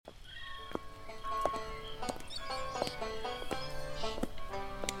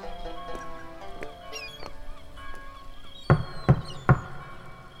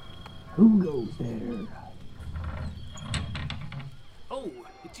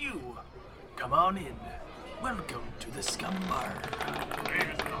you. Come on in. Welcome to the Scum Bar.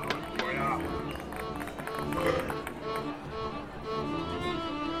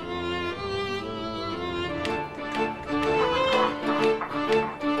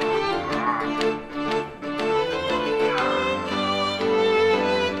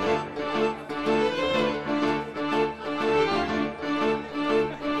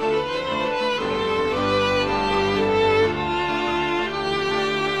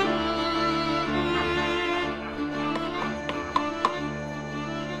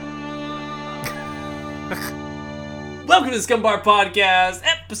 Welcome to the Scum Bar Podcast,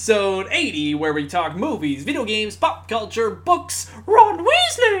 episode 80, where we talk movies, video games, pop culture, books, Ron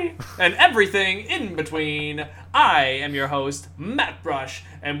Weasley, and everything in between. I am your host, Matt Brush,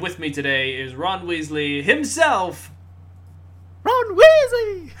 and with me today is Ron Weasley himself. Ron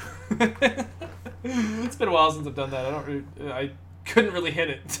Weasley! It's been a while since I've done that. I couldn't really hit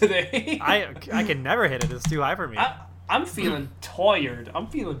it today. I can never hit it. It's too high for me. I'm feeling tired. You're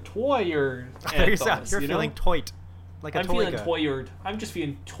feeling toit. Like a I'm toy feeling toyered. I'm just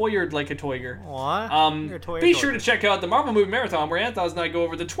feeling toyered like a toyer. What? Be sure to check out the Marvel Movie Marathon, where Anthos and I go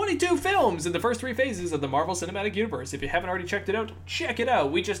over the 22 films in the first 3 phases of the Marvel Cinematic Universe. If you haven't already checked it out, check it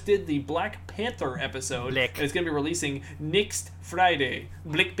out. We just did the Black Panther episode. Blick. And it's going to be releasing next Friday.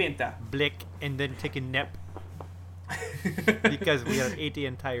 Black Panther. Blick and then take a nap. Because we are 80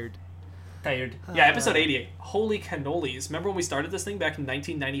 and tired. Yeah, episode 88. Holy cannolis. Remember when we started this thing back in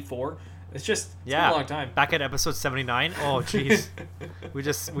 1994? It's been a long time. Back at episode 79. Oh, jeez. we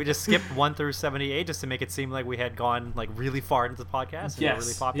just skipped 1 through 78 just to make it seem like we had gone like really far into the podcast. And we were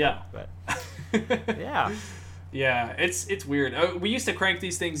really popular. But yeah, it's weird. We used to crank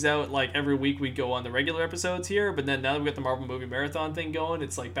these things out like every week. We'd go on the regular episodes here, but then now that we got the Marvel Movie Marathon thing going,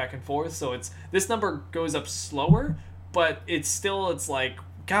 it's like back and forth. So this number goes up slower, but it's like,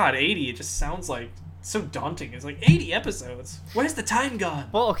 God, 80. It just sounds like so daunting. It's like 80 episodes. Where's the time gone?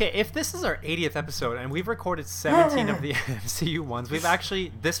 Well, okay, if this is our 80th episode and we've recorded 17 of the MCU ones,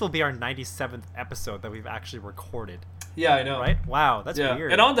 this will be our 97th episode that we've actually recorded. Yeah, I know. Right? Wow, that's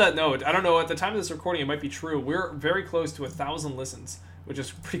weird. And on that note, I don't know, at the time of this recording, it might be true. We're very close to 1,000 listens, which is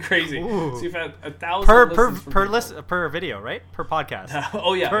pretty crazy. Ooh. So you've had 1,000 listens per video, right? Per podcast.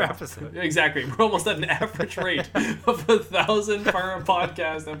 Per episode. Exactly. We're almost at an average rate of 1,000 per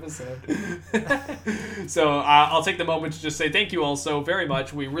podcast episode. So I'll take the moment to just say thank you all so very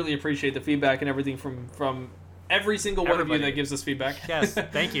much. We really appreciate the feedback and everything from every single one of you that gives us feedback. Yes,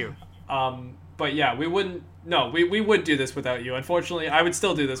 thank you. But yeah, we would do this without you. Unfortunately, I would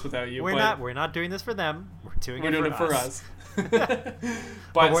still do this without you. We're not doing this for them. We're doing it for us.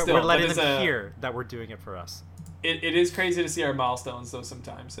 But we're letting them hear that we're doing it for us. It is crazy to see our milestones though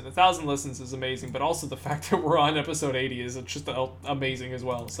sometimes, and 1,000 listens is amazing. But also the fact that we're on episode 80 is just amazing as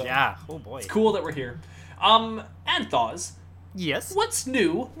well. So yeah, oh boy, it's cool that we're here. Anthos, yes, what's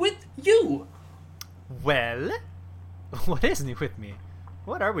new with you? Well, what is new with me?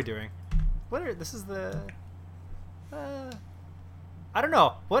 What are we doing? This is the I don't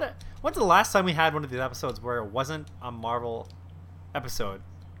know. When's the last time we had one of these episodes where it wasn't a Marvel episode?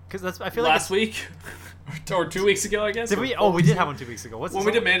 Because I feel like last week or 2 weeks ago, I guess. Did we? Oh, we did have one 2 weeks ago. When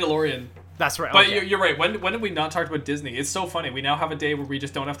we did Mandalorian. That's right. But okay. you're right. When did we not talk about Disney? It's so funny. We now have a day where we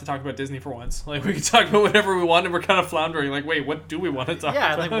just don't have to talk about Disney for once. Like, we can talk about whatever we want, and we're kind of floundering. Like, wait, what do we want to talk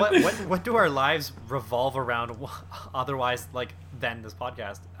about? Yeah, like what do our lives revolve around otherwise, like, than this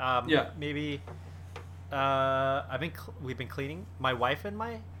podcast? Maybe. We've been cleaning. My wife and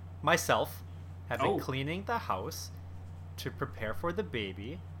myself have been cleaning the house to prepare for the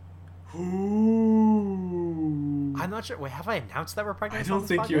baby. Ooh. I'm not sure. Wait, have I announced that we're pregnant? I don't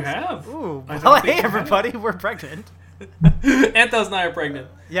think you have. Ooh. Well, hey everybody, we're pregnant. Anthos and I are pregnant.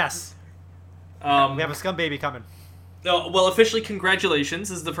 Yes. We have a scum baby coming. Oh, well, officially, congratulations.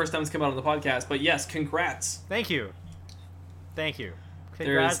 This is the first time it's come out on the podcast, but yes, congrats. Thank you.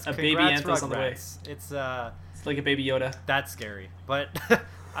 There's a baby Anthos on the way. It's like a baby Yoda. That's scary, but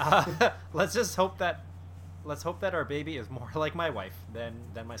let's hope that our baby is more like my wife than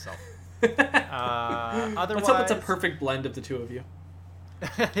myself. Otherwise, let's hope it's a perfect blend of the two of you.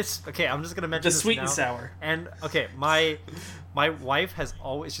 It's okay. I'm just gonna mention the sweet and sour. And okay, my wife has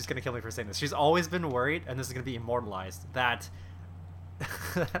always. She's gonna kill me for saying this. She's always been worried, and this is gonna be immortalized, that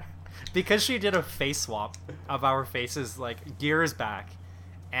because she did a face swap of our faces like years back,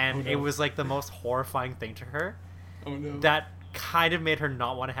 and it was like the most horrifying thing to her. Oh no. That kind of made her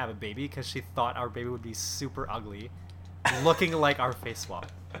not want to have a baby because she thought our baby would be super ugly, looking like our face swap.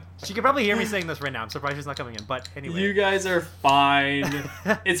 She could probably hear me saying this right now. I'm surprised she's not coming in. But anyway. You guys are fine.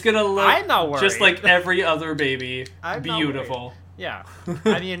 It's going to look I'm not worried. Just like every other baby. I'm beautiful. Yeah,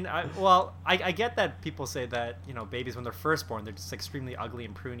 I mean, I get that people say that, you know, babies when they're first born, they're just extremely ugly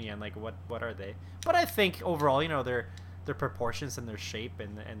and pruny, and like what are they? But I think overall, you know, their proportions and their shape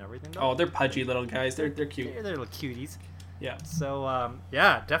and everything. Oh, they're pudgy little guys. They're cute. They're little cuties. Yeah. So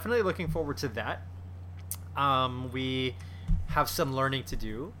yeah, definitely looking forward to that. We have some learning to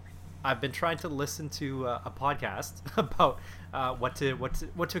do. I've been trying to listen to a podcast about what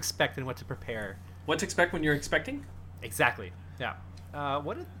to expect and what to prepare. What to expect when you're expecting? Exactly. Yeah. I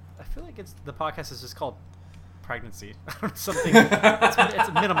feel like the podcast is just called Pregnancy. Something. It's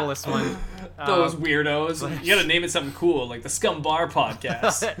a minimalist one. Those weirdos. You gotta name it something cool, like the Scum Bar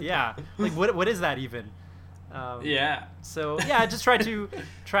podcast. Yeah. Like what is that even? Yeah. So yeah, just try to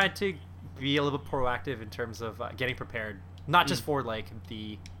be a little bit proactive in terms of getting prepared, not just for like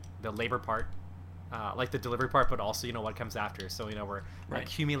the labor part, like the delivery part, but also, you know, what comes after. So, you know, we're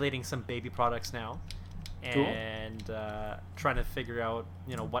accumulating some baby products now, and trying to figure out,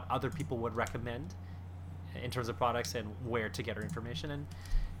 you know, what other people would recommend in terms of products and where to get our information. And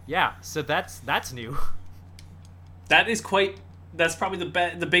yeah, so that's new. That's probably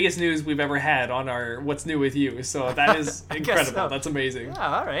the biggest news we've ever had on our What's New With You. So that is incredible. So. That's amazing.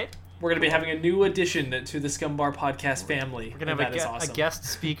 Yeah, all right. We're going to be having a new addition to the Scum Bar podcast family. We're going to have a guest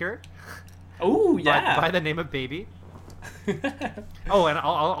speaker. Oh, yeah. By the name of Baby. Oh, and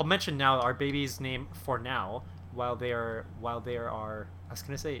I'll mention now our baby's name for now, while they are I was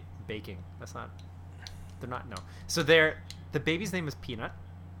going to say baking. That's not. They're not, no. So the baby's name is Peanut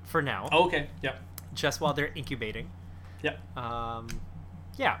for now. Oh, okay. Yep. Just while they're incubating. Yep.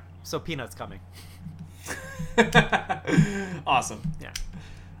 Yeah. So Peanut's coming. Awesome. Yeah.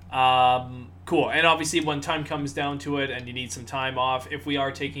 Cool. And obviously when time comes down to it and you need some time off, if we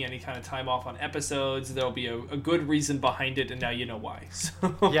are taking any kind of time off on episodes, there'll be a good reason behind it, and now you know why. So.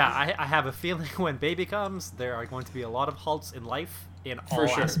 Yeah, I have a feeling when baby comes, there are going to be a lot of halts in life in all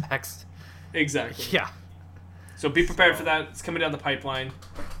aspects. Exactly. Yeah. So be prepared for that. It's coming down the pipeline.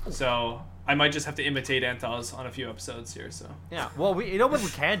 So I might just have to imitate Anthos on a few episodes here. So yeah. Well, you know what we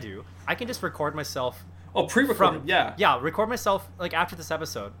can do? I can just record myself. Oh, pre-recorded, yeah. Yeah, record myself, like, after this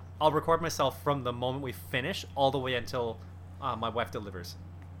episode. I'll record myself from the moment we finish all the way until my wife delivers.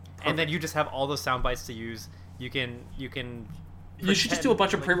 Perfect. And then you just have all those sound bites to use. You should just do a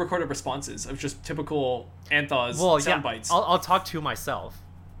bunch of pre-recorded responses of just typical Anthos sound bites. I'll talk to myself.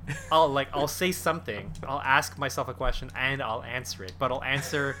 I'll say something. I'll ask myself a question and I'll answer it. But I'll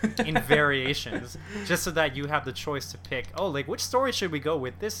answer in variations just so that you have the choice to pick, like, which story should we go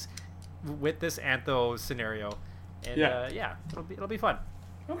with this Antho scenario? And yeah, it'll be fun.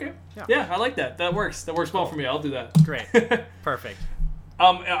 Okay. Yeah, I like that. That works. That works well for me. I'll do that. Great. Perfect.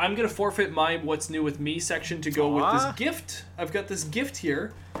 I'm going to forfeit my What's New With Me section to go with this gift. I've got this gift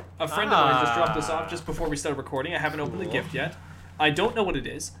here. A friend of mine just dropped this off just before we started recording. I haven't opened the gift yet. I don't know what it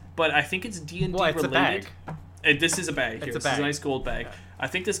is, but I think it's D&D related. It's a bag. This is a bag. This is a nice gold bag. Yeah. I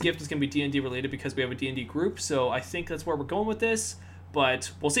think this gift is going to be D&D related because we have a D&D group, so I think that's where we're going with this.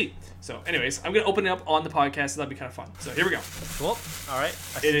 But we'll see. So, anyways, I'm going to open it up on the podcast, so that'll be kind of fun. So, here we go. Cool. All right.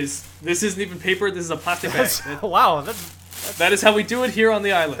 This isn't even paper. This is a plastic bag. Wow. That is how we do it here on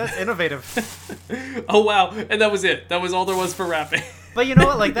the island. That's innovative. Oh, wow. And that was it. That was all there was for wrapping. But you know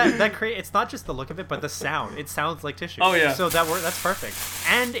what? Like, it's not just the look of it, but the sound. It sounds like tissue. Oh, yeah. So that's perfect.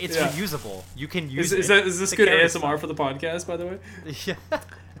 And it's reusable. You can use it. Is this good ASMR for the podcast, by the way? Yeah.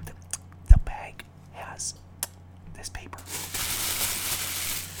 The bag has this paper.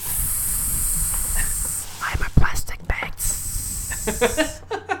 I'm a plastic bag.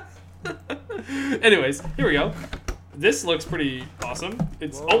 Anyways, here we go. This looks pretty awesome.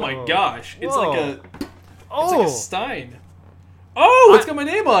 It's oh my gosh! It's like a Stein. Oh, it's got my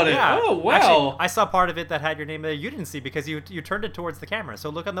name on it. Yeah. Oh wow! Actually, I saw part of it that had your name there. You didn't see because you turned it towards the camera. So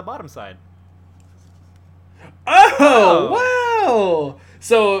look on the bottom side. Oh wow!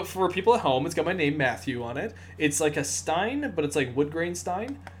 So for people at home, it's got my name Matthew on it. It's like a Stein, but it's like wood grain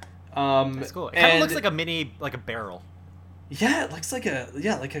Stein. That's cool. It kind of looks like a mini, like a barrel. Yeah, it looks like a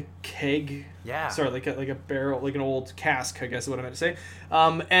keg. Yeah. Sorry, like a barrel, like an old cask, I guess is what I meant to say.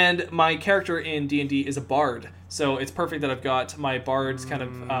 And my character in D&D is a bard, so it's perfect that I've got my bard's kind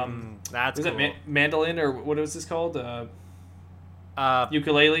of that's cool. It mandolin or what was this called?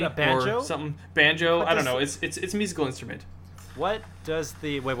 Ukulele banjo? Or something. Banjo. I don't know. It's a musical instrument. What does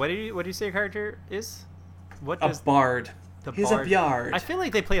the what do you say your character is? What does a bard? He's a bard. I feel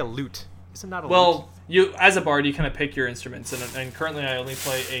like they play a lute. Is it not a lute? Well, you as a bard, you kind of pick your instruments, and currently I only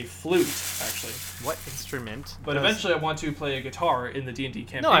play a flute, actually. What instrument? But eventually I want to play a guitar in the D&D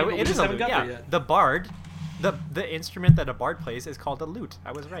campaign. No, it is a lute. Yeah, the bard the instrument that a bard plays is called a lute.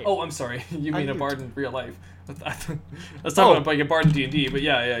 I was right. Oh, I'm sorry. You mean a lute. bard in real life? Let's talk about like a bard in D&D. But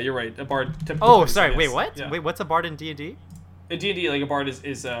yeah, you're right. A bard. Oh, sorry. Yes. Wait, what? Yeah. Wait, what's a bard in D&D? In D&D, like a bard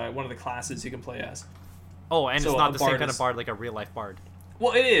is one of the classes you can play as. Oh, and So it's not a the same bard kind is- of bard like a real life bard.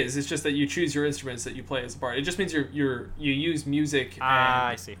 Well, it is. It's just that you choose your instruments that you play as a bard. It just means you use music and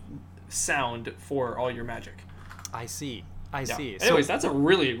I see. sound for all your magic. I see. I Yeah. see. Anyways, that's a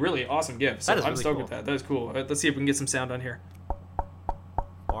really, really awesome gift. So That is I'm really stoked cool. with that. That is cool. Let's see if we can get some sound on here.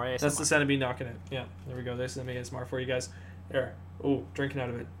 Or That's the sound of me knocking it. Yeah, there we go. There's some ASMR for you guys. There. Oh, drinking out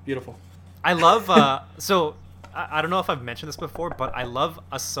of it. Beautiful. I love. So I don't know if I've mentioned this before, but I love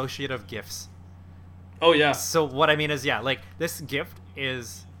associative gifts. Oh yeah. So what I mean is, yeah, like this gift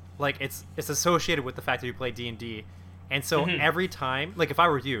is like it's associated with the fact that you play D&D, and so every time, like if I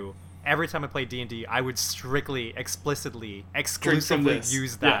were you, every time I play D&D, I would strictly, exclusively this.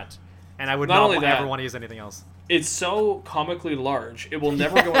 use Yeah. that, and I would Not not only that, ever want to use anything else. It's so comically large. It will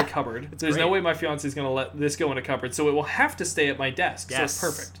never go in a cupboard. There's no great. way my fiance is going to let this go in a cupboard, so it will have to stay at my desk. Yes. So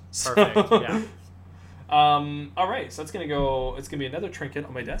it's perfect. Perfect. So- Yeah. All right. So it's gonna be another trinket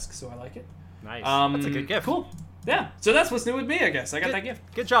on my desk. So I like it. Nice. That's a good gift. Cool. Yeah. So that's what's new with me, I guess. I got that gift.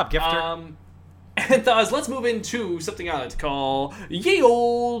 Good job, gifter. And thus, let's move into something I like to call Ye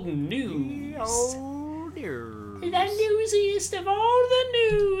Old News. Oh, dear. The newsiest of all the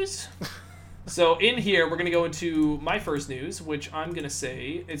news. So in here, we're going to go into my first news, which I'm going to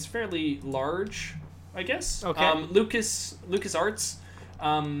say is fairly large, I guess. Okay. LucasArts,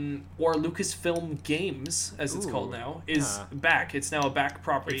 or Lucasfilm Games, as it's called now, is back. It's now a back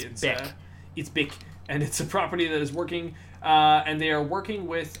property. It's big. It's big, and it's a property that is working, and they are working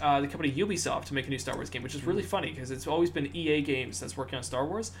with the company Ubisoft to make a new Star Wars game, which is really funny because it's always been EA Games that's working on Star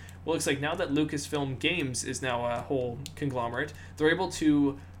Wars. Well, it looks like now that Lucasfilm Games is now a whole conglomerate, they're able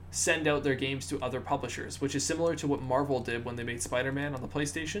to send out their games to other publishers, which is similar to what Marvel did when they made Spider-Man on the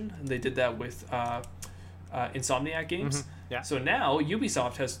PlayStation, and they did that with Insomniac Games. Yeah. So now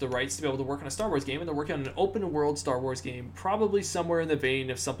Ubisoft has the rights to be able to work on a Star Wars game, and they're working on an open-world Star Wars game, probably somewhere in the vein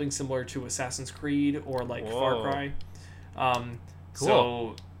of something similar to Assassin's Creed or like Far Cry. Cool.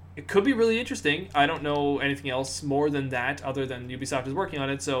 So it could be really interesting. I don't know anything else more than that, other than Ubisoft is working on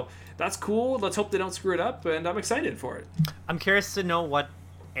it. So that's cool. Let's hope they don't screw it up, and I'm excited for it. I'm curious to know what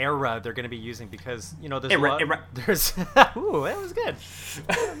era they're going to be using because there's Era. there's ooh, that was good.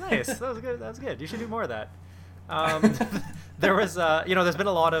 Oh, nice. That was good. You should do more of that. There was there's been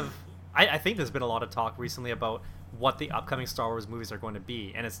a lot of I think there's been a lot of talk recently about what the upcoming Star Wars movies are going to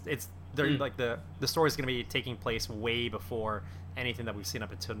be, and they're like the story is going to be taking place way before anything that we've seen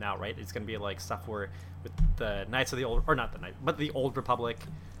up until now, right? It's going to be like stuff with the Knights of the Old, or not the Knights, but the Old Republic.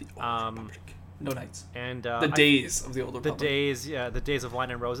 No Knights. And the days of the Old Republic. The days of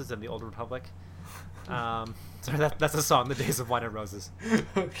Wine and Roses and the Old Republic. Sorry, that's a song, The Days of Wine and Roses.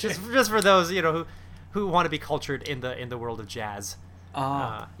 Okay. Just for those who want to be cultured in the world of jazz.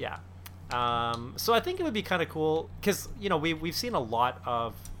 Yeah. So I think it would be kind of cool because we've seen a lot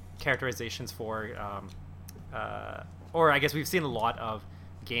of characterizations for, or I guess we've seen a lot of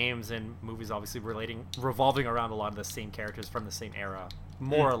games and movies obviously revolving around a lot of the same characters from the same era,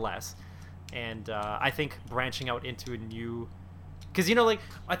 more or less. And I think branching out into a new, because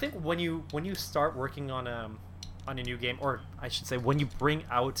I think when you start working on a new game, or I should say when you bring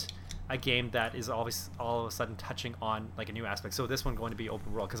out a game that is always all of a sudden touching on like a new aspect. So this one going to be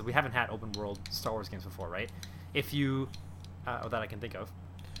open world because we haven't had open world Star Wars games before, right? If you that I can think of.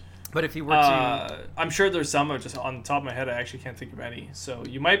 But if you were to, I'm sure there's some. Just on the top of my head, I actually can't think of any. So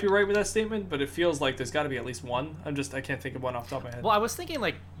you might be right with that statement, but it feels like there's got to be at least one. I can't think of one off the top of my head. Well, I was thinking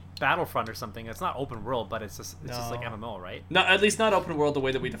like Battlefront or something. It's not open world, but it's just like MMO, right? No, at least not open world the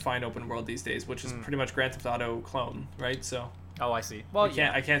way that we define open world these days, which is pretty much Grand Theft Auto clone, right? So. Oh, I see. Well,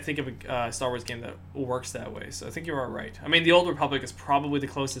 I can't think of a Star Wars game that works that way. So I think you are right. I mean, the Old Republic is probably the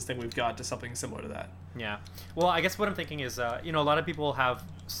closest thing we've got to something similar to that. Yeah. Well, I guess what I'm thinking is, a lot of people have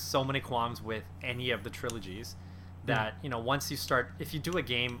so many qualms with any of the trilogies that once you start, if you do a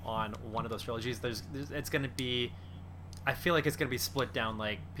game on one of those trilogies, it's going to be. I feel like it's going to be split down.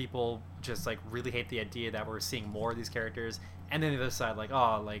 Like people just like really hate the idea that we're seeing more of these characters, and then the other side like,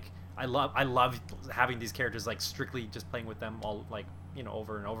 oh, like. I love having these characters like strictly just playing with them all like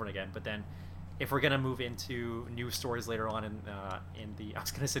over and over again. But then, if we're gonna move into new stories later on in the I was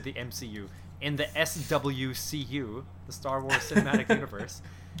gonna say the MCU, in the SWCU, the Star Wars Cinematic Universe,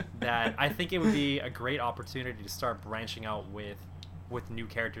 that I think it would be a great opportunity to start branching out with new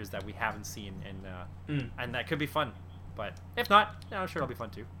characters that we haven't seen, and that could be fun. But if not, I'm sure it'll be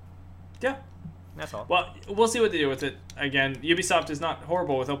fun too. Yeah. That's all. Well, we'll see what they do with it. Again, Ubisoft is not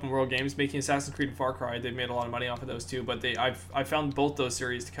horrible with open world games. Making Assassin's Creed and Far Cry, they've made a lot of money off of those too. But I found both those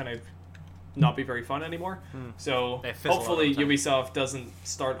series to kind of not be very fun anymore. So hopefully Ubisoft doesn't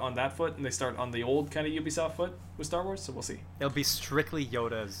start on that foot and they start on the old kind of Ubisoft foot with Star Wars. So we'll see. It'll be strictly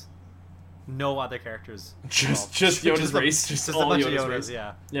Yoda's. No other characters. Just Yoda's race. Just all Yoda's race.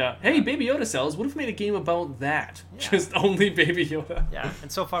 Yeah. Yeah. Hey, Baby Yoda sells. What if we made a game about that? Yeah. Just only Baby Yoda. Yeah.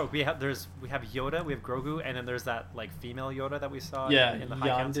 And so far we have Yoda, we have Grogu, and then there's that like female Yoda that we saw in the High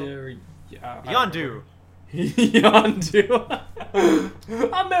Council. Yondu. Yondu.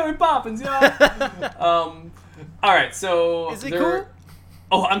 I'm Mary Poppins, yeah. All right. So is it cool?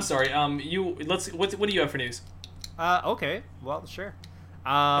 Oh, I'm sorry. What do you have for news? Okay. Well, sure.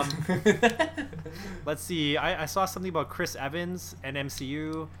 Let's see. I saw something about Chris Evans and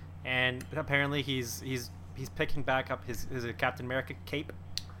MCU, and apparently he's picking back up his Captain America cape.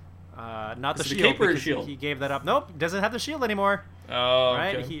 Not the shield, cape or shield? He gave that up. Nope, doesn't have the shield anymore. Oh,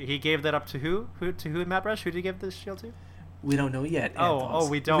 right. Okay. He gave that up to who? To Matt Brush? Who did he give the shield to? We don't know yet.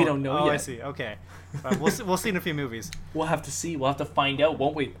 We don't. We don't know yet. I see. Okay. We'll see in a few movies. We'll have to see. We'll have to find out,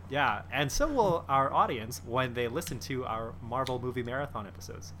 won't we? Yeah, and so will our audience when they listen to our Marvel movie marathon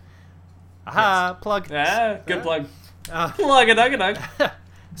episodes. Aha! Yes. Plug. Good plug. Plug it.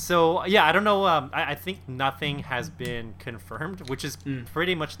 So yeah, I don't know. I think nothing has been confirmed, which is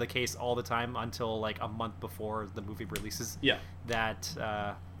pretty much the case all the time until like a month before the movie releases. Yeah.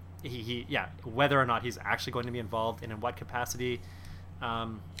 That whether or not he's actually going to be involved and in what capacity.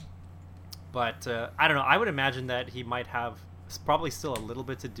 But I don't know. I would imagine that he might have probably still a little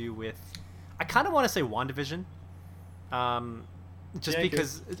bit to do with. I kind of want to say WandaVision,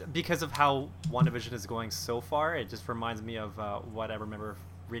 because of how WandaVision is going so far. It just reminds me of what I remember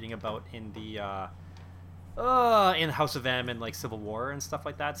reading about in the in House of M and like Civil War and stuff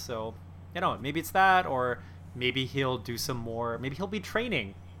like that. So maybe it's that, or maybe he'll do some more. Maybe he'll be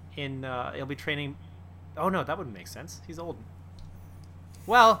training in. He'll be training. Oh no, that wouldn't make sense. He's old.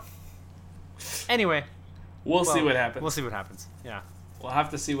 Well. Anyway, we'll see what happens. We'll see what happens. Yeah. We'll have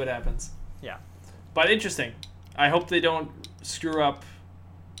to see what happens. Yeah. But interesting. I hope they don't screw up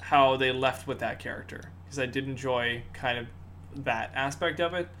how they left with that character, because I did enjoy kind of that aspect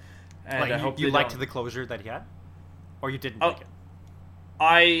of it. And like I hope you liked the closure that he had, or you didn't like it.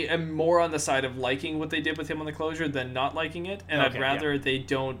 I am more on the side of liking what they did with him on the closure than not liking it, and I'd rather they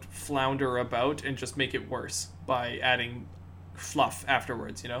don't flounder about and just make it worse by adding fluff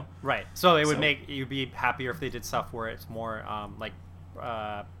afterwards, Right. So it would make you'd be happier if they did stuff where it's more like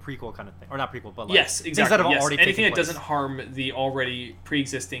prequel kind of thing, or not prequel, but like yes, exactly. Things that have already anything that place. doesn't harm the already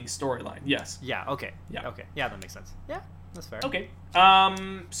pre-existing storyline. Yes. Yeah. Okay. Yeah. Okay. Yeah, that makes sense. Yeah, that's fair. Okay.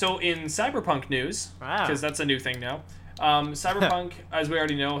 So in Cyberpunk news, because that's a new thing now. Cyberpunk, as we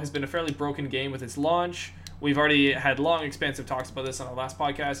already know, has been a fairly broken game with its launch. We've already had long, expansive talks about this on our last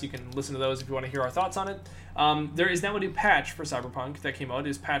podcast. You can listen to those if you want to hear our thoughts on it. There is now a new patch for Cyberpunk that came out.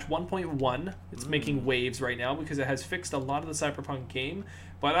 It is patch 1.1. It's making waves right now because it has fixed a lot of the Cyberpunk game.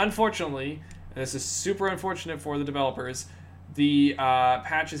 But unfortunately, and this is super unfortunate for the developers, the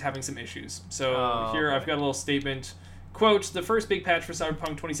patch is having some issues. So here I've got a little statement. Quote, the first big patch for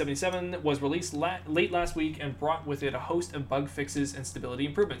Cyberpunk 2077 was released late last week and brought with it a host of bug fixes and stability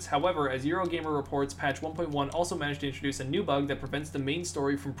improvements. However, as Eurogamer reports, patch 1.1 also managed to introduce a new bug that prevents the main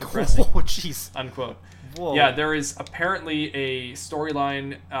story from progressing. Oh, jeez. Unquote. Whoa. Yeah, there is apparently a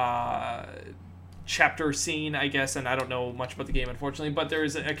storyline chapter scene, I guess, and I don't know much about the game, unfortunately, but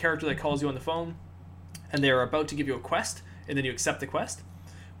there's a character that calls you on the phone, and they're about to give you a quest, and then you accept the quest.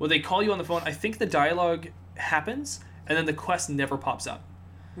 When they call you on the phone, I think the dialogue happens, and then the quest never pops up.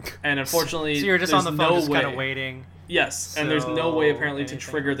 And unfortunately, so you're just on the phone, just kind of waiting. Yes, and there's no way apparently to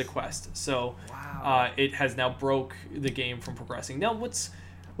trigger the quest. So it has now broke the game from progressing. Now, what's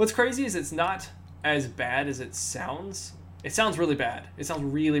crazy is it's not as bad as it sounds. It sounds really bad. It sounds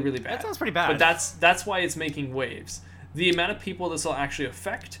really, really bad. That sounds pretty bad. But that's why it's making waves. The amount of people this will actually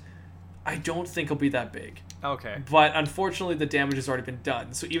affect, I don't think will be that big. Okay. But unfortunately, the damage has already been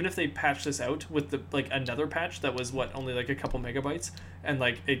done. So even if they patch this out with another patch that was only like a couple megabytes, and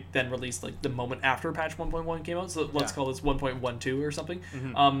like it then released like the moment after patch 1.1 came out, so let's call this 1.12 or something.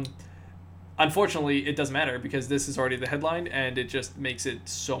 Mm-hmm. Unfortunately, it doesn't matter because this is already the headline, and it just makes it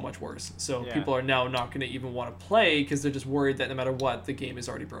so much worse. So people are now not going to even want to play because they're just worried that no matter what, the game is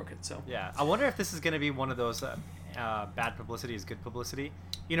already broken. So yeah, I wonder if this is going to be one of those bad publicity is good publicity.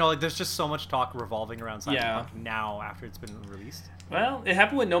 Like there's just so much talk revolving around Cyberpunk now after it's been released. Well, it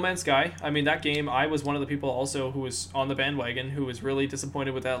happened with No Man's Sky. I mean, that game, I was one of the people also who was on the bandwagon, who was really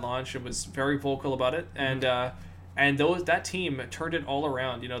disappointed with that launch and was very vocal about it. And And that team turned it all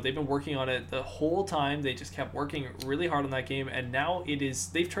around. They've been working on it the whole time. They just kept working really hard on that game, and now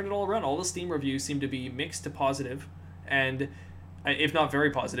they've turned it all around. All the Steam reviews seem to be mixed to positive, and if not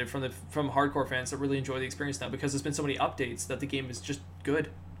very positive from hardcore fans that really enjoy the experience now, because there's been so many updates that the game is just good.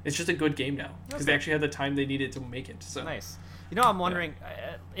 It's just a good game now because they actually had the time they needed to make it. So nice. I'm wondering,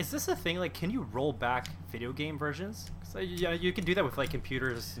 is this a thing? Like, can you roll back video game versions? Because you can do that with like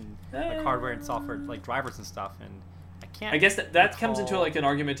computers and like hardware and software, like drivers and stuff. And I guess that comes into like an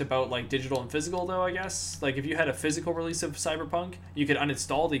argument about like digital and physical, though. I guess like if you had a physical release of Cyberpunk, you could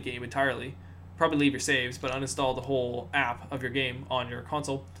uninstall the game entirely, probably leave your saves, but uninstall the whole app of your game on your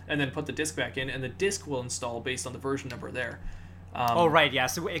console, and then put the disc back in, and the disc will install based on the version number there. Right, yeah.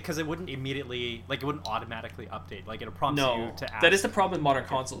 So because it wouldn't immediately, like, it wouldn't automatically update. Like, it prompts you to ask. That is the problem with modern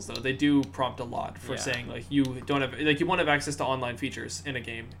consoles, though. They do prompt a lot for saying like you don't have you won't have access to online features in a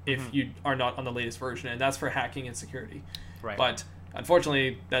game if you are not on the latest version, and that's for hacking and security. Right. But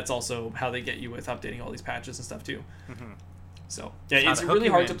unfortunately, that's also how they get you with updating all these patches and stuff too. Mm-hmm. So it's really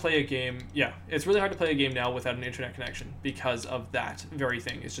hard to play a game. Yeah, it's really hard to play a game now without an internet connection because of that very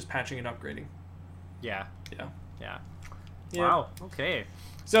thing. It's just patching and upgrading. Yeah. Yeah. Yeah. Wow. Okay.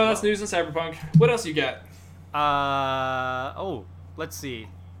 So that's news on Cyberpunk. What else you got? Let's see.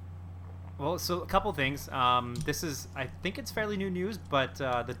 Well, so a couple things. This is, I think it's fairly new news, but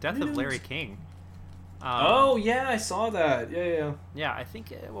the death of Larry King. I saw that. Yeah. Yeah, I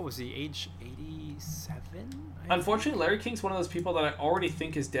think what was he? Age 87. Unfortunately, Larry King's one of those people that I already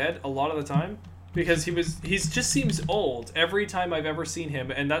think is dead a lot of the time. Because he just seems old every time I've ever seen him,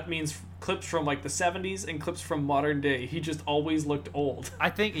 and that means clips from like the 70s and clips from modern day. He just always looked old. I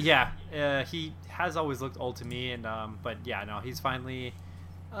think, he has always looked old to me, and but yeah, no, he's finally.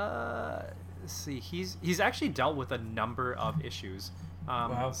 Let's see, he's actually dealt with a number of issues.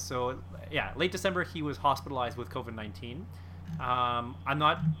 Wow. So yeah, late December he was hospitalized with COVID-19.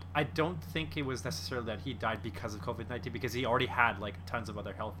 I don't think it was necessarily that he died because of COVID-19, because he already had like tons of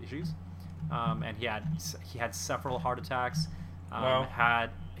other health issues. And he had several heart attacks. He had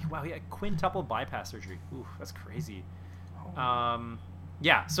quintuple bypass surgery. Ooh, that's crazy.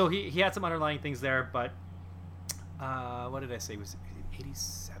 So he had some underlying things there, but what did I say? Was it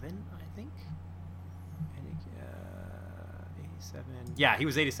 87? I think 87. Yeah, he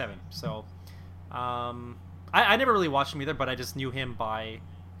was 87. So I never really watched him either, but I just knew him by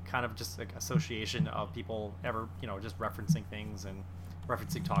kind of just like association of people ever just referencing things and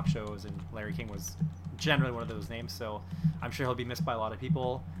referencing talk shows, and Larry King was generally one of those names, so I'm sure he'll be missed by a lot of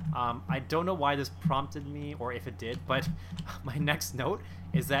people. I don't know why this prompted me, or if it did, but my next note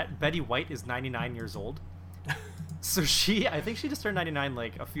is that Betty White is 99 years old. So I think she just turned 99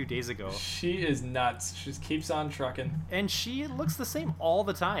 like a few days ago. She is nuts. She just keeps on trucking. And she looks the same all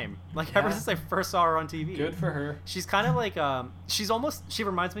the time. Like ever since I first saw her on TV. Good for her. She's kind of like, she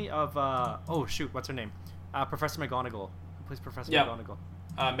reminds me of, what's her name? Professor McGonagall. Who plays Professor McGonagall?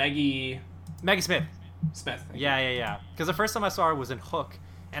 Maggie Smith. Yeah. Because the first time I saw her was in Hook,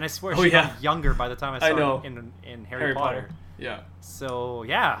 and I swear she got younger by the time I saw her in Harry Potter. Yeah. So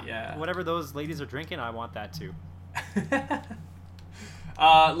whatever those ladies are drinking, I want that too.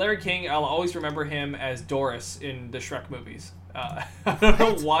 Larry King, I'll always remember him as Doris in the Shrek movies. I don't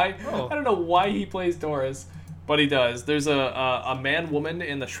know why. I don't know why he plays Doris, but he does. There's a man-woman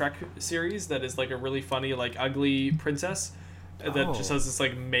in the Shrek series that is like a really funny, like ugly princess that just has this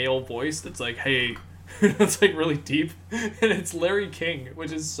like male voice that's like, hey. It's like really deep, and it's Larry King,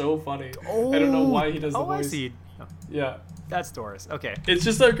 which is so funny. I don't know why he does the voice. I see. Yeah. That's Doris. Okay. It's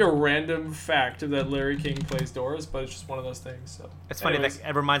just like a random fact that Larry King plays Doris, but it's just one of those things. So it's funny. That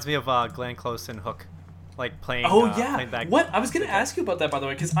it reminds me of Glenn Close in Hook, like playing. Playing that. What? I was gonna ask you about that, by the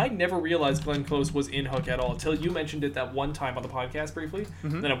way, because I never realized Glenn Close was in Hook at all until you mentioned it that one time on the podcast briefly.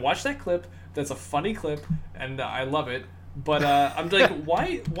 Mm-hmm. Then I watched that clip. That's a funny clip, and I love it. But I'm like,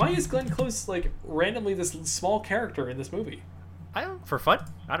 why is Glenn Close like randomly this small character in this movie? For fun.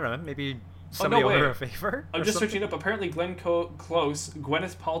 I don't know. Maybe. Somebody order a favor? I'm just searching up. Apparently, Glenn Close,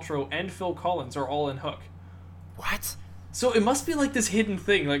 Gwyneth Paltrow, and Phil Collins are all in Hook. What? So it must be like this hidden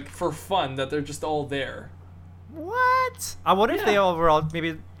thing, like for fun, that they're just all there. What? I wonder if they all were all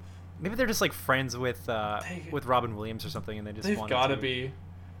maybe they're just like friends with Robin Williams or something, and they just. They've got to be.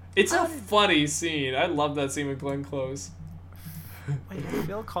 It's a funny scene. I love that scene with Glenn Close. Wait,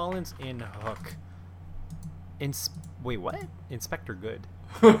 Phil Collins in Hook. Wait, what? Inspector Good.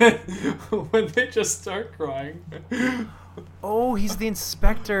 when they just start crying. Oh, he's the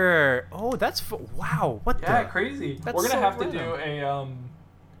inspector. Oh, that's wow. What the? Yeah, crazy. We're gonna have to do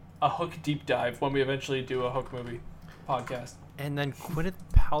a Hook deep dive when we eventually do a Hook movie podcast. And then Gwyneth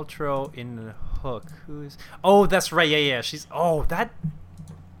Paltrow in Hook. Who's? Oh, that's right. Yeah. She's. Oh, that.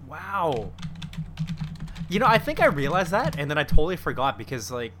 Wow. You know, I think I realized that, and then I totally forgot because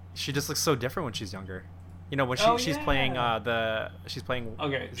like she just looks so different when she's younger. You know, when she's playing she's playing.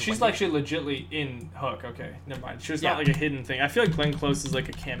 Okay, she's actually legitly in Hook. Okay, never mind. She was not like a hidden thing. I feel like Glenn Close is like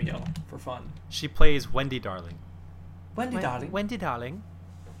a cameo for fun. She plays Wendy Darling. Darling. Wendy Darling.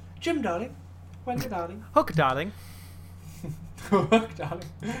 Jim Darling. Wendy Darling. Hook Darling. Hook Darling.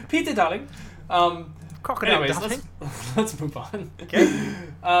 Peter Darling. Crocodile anyways, Darling. let's move on. Okay.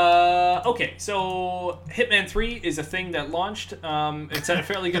 Okay, so Hitman 3 is a thing that launched. It's had a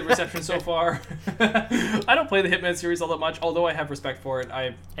fairly good reception so far. I don't play the Hitman series all that much, although I have respect for it.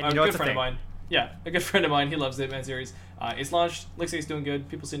 I'm a good friend of mine. Yeah, a good friend of mine. He loves the Hitman series. It's launched. Looks like it's doing good.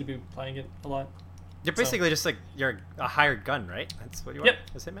 People seem to be playing it a lot. You're basically just like you're a hired gun, right? That's what you are. Yep.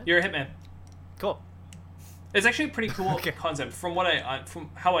 As Hitman. You're a Hitman. Cool. It's actually a pretty cool concept. From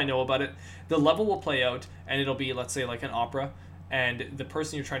how I know about it, the level will play out, and it'll be, let's say, like an opera, and the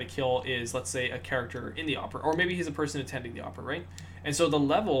person you're trying to kill is, let's say, a character in the opera, or maybe he's a person attending the opera, right? And so the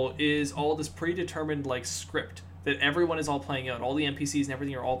level is all this predetermined like script that everyone is all playing out. All the NPCs and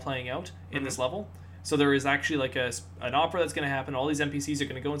everything are all playing out in this level. So there is actually like an opera that's going to happen. All these NPCs are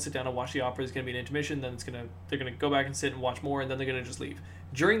going to go and sit down and watch the opera. There's going to be an intermission. Then they're going to go back and sit and watch more, and then they're going to just leave.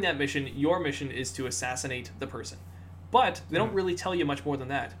 During that mission, your mission is to assassinate the person. But they don't really tell you much more than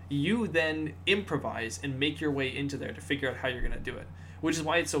that. You then improvise and make your way into there to figure out how you're going to do it, which is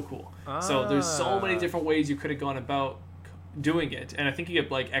why it's so cool. So there's so many different ways you could have gone about doing it, and I think you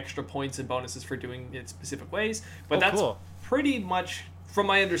get like extra points and bonuses for doing it specific ways. But that's pretty much, from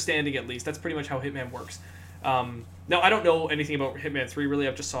my understanding at least, that's pretty much how Hitman works. Now, I don't know anything about Hitman 3 really.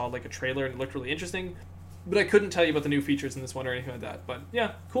 I just saw like a trailer and it looked really interesting. But I couldn't tell you about the new features in this one or anything like that. But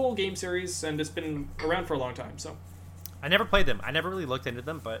yeah, cool game series, and it's been around for a long time. So I never played them. I never really looked into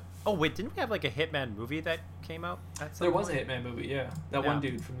them. But oh wait, didn't we have like a Hitman movie that came out? There was a Hitman movie, yeah. That one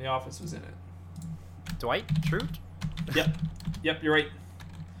dude from The Office was in it. Dwight Schrute? Yep, you're right.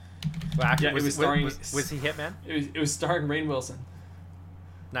 Well, actually, yeah, was he Hitman? It was starring Rainn Wilson.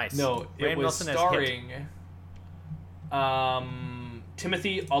 Nice. No, it was starring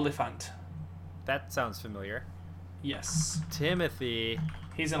Timothy Olyphant. That sounds familiar. Yes. Timothy.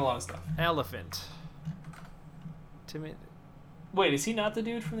 He's in a lot of stuff. Elephant. Timothy. Wait, is he not the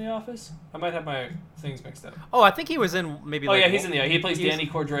dude from The Office? I might have my things mixed up. Oh, I think he was in maybe. Oh, like, yeah, he's in he plays Danny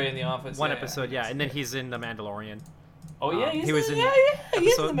Cordray in The Office. One episode, and then he's in The Mandalorian. Oh yeah, he was in.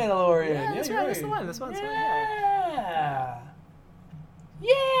 He's in The Mandalorian. Yeah, that's right. That's the one. Yeah.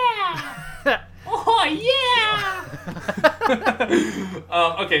 Yeah. Oh yeah.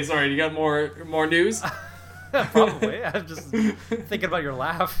 Okay, sorry. You got more news? Probably. I'm just thinking about your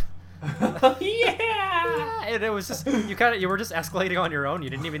laugh. Yeah. And it was just you were just escalating on your own. You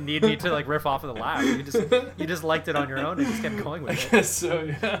didn't even need me to like riff off of the laugh. You just liked it on your own and just kept going with it. I guess so,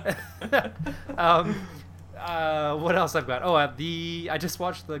 yeah. What else I've got? Oh, I just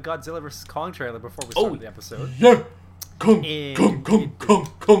watched the Godzilla vs Kong trailer before we started the episode. Yeah. Kong.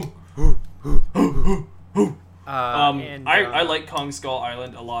 I like Kong Skull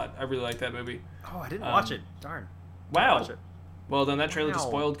Island a lot. I really like that movie. Oh, I didn't watch it. Darn. Wow. Watch it. Well, then that trailer just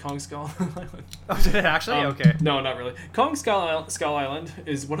spoiled Kong Skull Island. Oh, did it actually? Okay. No, not really. Kong Skull Island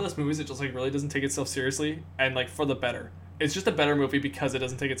is one of those movies that just like really doesn't take itself seriously, and like for the better. It's just a better movie because it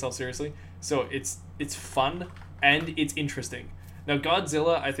doesn't take itself seriously. So it's fun and it's interesting. Now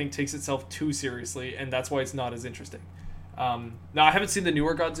Godzilla, I think, takes itself too seriously, and that's why it's not as interesting. Now I haven't seen the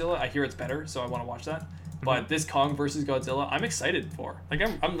newer Godzilla. I hear it's better, so I want to watch that. But this Kong versus Godzilla, I'm excited for. Like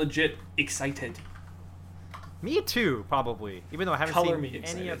I'm legit excited. Me too, probably. Even though I haven't seen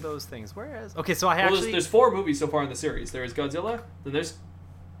any of those things. Whereas, okay, so there's 4 movies so far in the series. There's Godzilla, then there's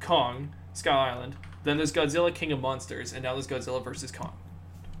Kong, Skull Island, then there's Godzilla King of Monsters, and now there's Godzilla versus Kong.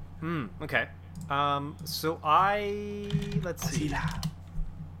 Okay. So let's see.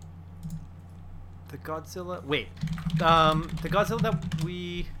 The Godzilla. Wait. The Godzilla that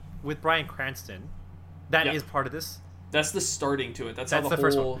with Bryan Cranston, that is part of this. That's the starting to it. That's how the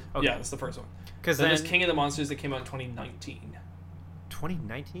first one. Okay. Yeah, that's the first one. Because then there's King of the Monsters that came out in 2019.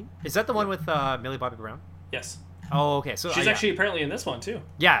 2019? Is that the one with Millie Bobby Brown? Yes. Oh, okay. So she's actually apparently in this one too.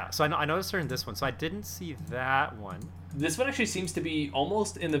 Yeah. So I noticed her in this one. So I didn't see that one. This one actually seems to be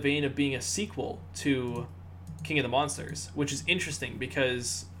almost in the vein of being a sequel to King of the Monsters, which is interesting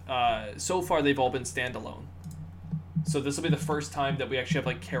because so far they've all been standalone. So this will be the first time that we actually have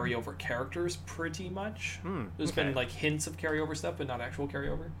like carryover characters, pretty much. There's been like hints of carryover stuff, but not actual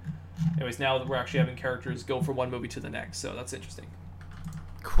carryover. Anyways, now that we're actually having characters go from one movie to the next, so that's interesting.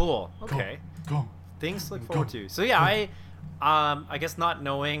 Cool. Okay. Go. Things to look forward to. So yeah, I guess not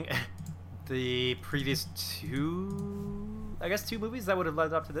knowing the previous two movies that would have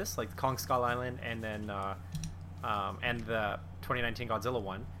led up to this, like Kong Skull Island and then and the 2019 Godzilla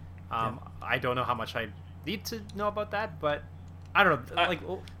one. I don't know how much I need to know about that, but I don't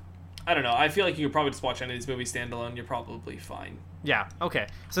know. I don't know. I feel like you could probably just watch any of these movies standalone. You're probably fine. Yeah. Okay.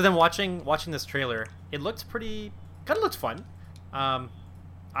 So then watching this trailer, it looked kind of looked fun.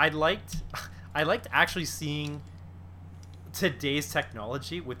 I liked actually seeing today's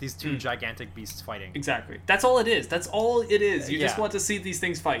technology with these two gigantic beasts fighting. Exactly. That's all it is. You just want to see these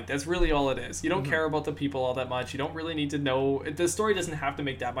things fight. That's really all it is. You don't care about the people all that much. You don't really need to know. The story doesn't have to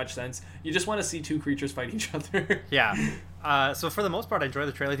make that much sense. You just want to see two creatures fight each other. Yeah. So for the most part, I enjoyed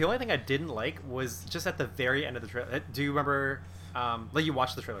the trailer. The only thing I didn't like was just at the very end of the trailer. Do you remember? Like you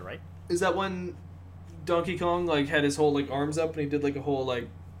watched the trailer, right? Is that when Donkey Kong had his whole arms up and he did a whole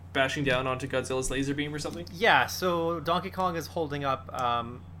bashing down onto Godzilla's laser beam or something? Yeah, so Donkey Kong is holding up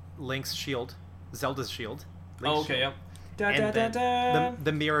Link's shield, Zelda's shield. Link's shield. Yep.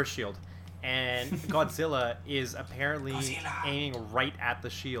 The mirror shield. And Godzilla is apparently aiming right at the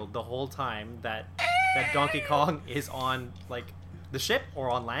shield the whole time that Donkey Kong is on the ship or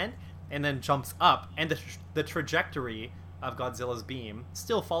on land, and then jumps up, and the trajectory of Godzilla's beam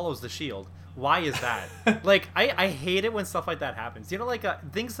still follows the shield. Why is that? I hate it when stuff like that happens. You know,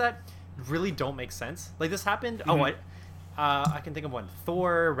 things that really don't make sense. This happened. Mm-hmm. I can think of one.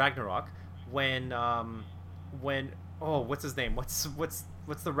 Thor Ragnarok. When what's his name? What's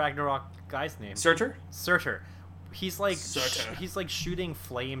the Ragnarok guy's name? Surtur. He's shooting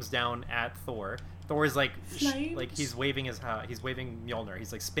flames down at Thor. Thor is he's waving Mjolnir.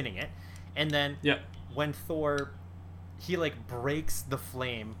 He's spinning it, and then when Thor, he breaks the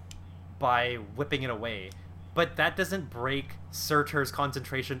flame by whipping it away, but that doesn't break Surtur's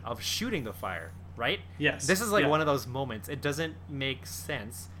concentration of shooting the fire, right? Yes. This is one of those moments. It doesn't make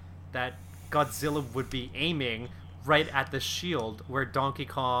sense that Godzilla would be aiming right at the shield where Donkey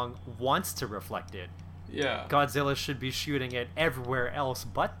Kong wants to reflect it. Yeah. Godzilla should be shooting it everywhere else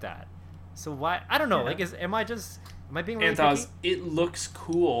but that. So why? I don't know. Yeah. Am I being really picky? It looks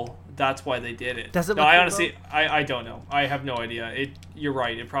cool. That's why they did it. Does it no, look I cool, honestly, I don't know. I have no idea. You're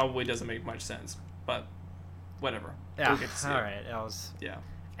right. It probably doesn't make much sense, but whatever. Yeah. We'll get to see all it. right. Yeah.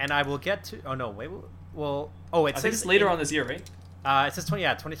 And I will get to. Oh no! Wait. Well. Oh, I think it's later on this year, right? It says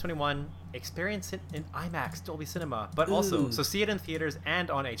 2021. Experience it in IMAX, Dolby Cinema, but also see it in theaters and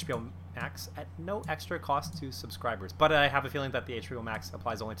on HBO Max at no extra cost to subscribers. But I have a feeling that the HBO Max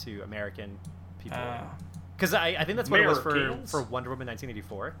applies only to American people. Because I think that's what it was for Wonder Woman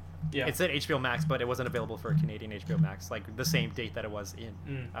 1984. Yeah. It said HBO Max, but it wasn't available for Canadian HBO Max, the same date that it was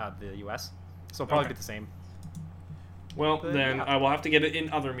in the US. So it'll probably be the same. Well, but, then I will have to get it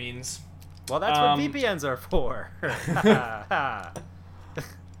in other means. Well, that's what VPNs are for.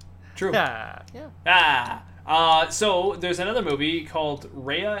 True. Yeah. So there's another movie called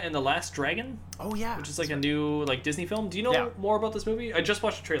Raya and the Last Dragon. Oh yeah. Which is a new Disney film. Do you know more about this movie? I just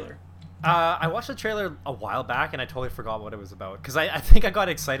watched the trailer. I watched the trailer a while back and I totally forgot what it was about because I think I got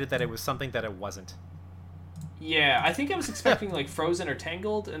excited that it was something that it wasn't. Yeah, I think I was expecting Frozen or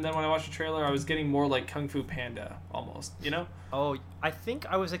Tangled, and then when I watched the trailer, I was getting more Kung Fu Panda almost. You know? Oh, I think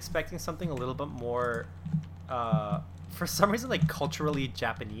I was expecting something a little bit more. For some reason, culturally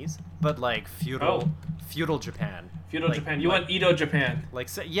Japanese, but feudal Japan. Feudal Japan. You want Edo Japan?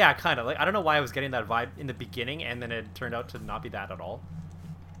 Yeah, kind of. I don't know why I was getting that vibe in the beginning, and then it turned out to not be that at all.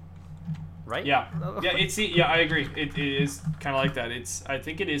 Right? Yeah. Yeah. I agree. It is kind of like that. I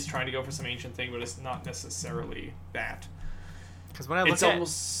think it is trying to go for some ancient thing, but it's not necessarily that. Because when I look it's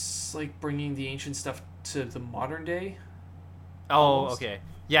almost like bringing the ancient stuff to the modern day. Oh, almost. Okay.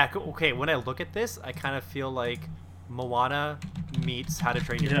 Yeah. Okay. When I look at this, I kind of feel like Moana meets How to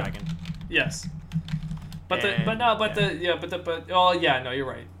Train Your Dragon. Yes. But you're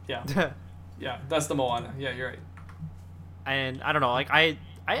right. Yeah. Yeah, that's the Moana. Yeah, you're right. And I don't know,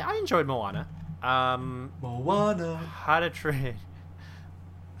 I enjoyed Moana. Moana. How to Train.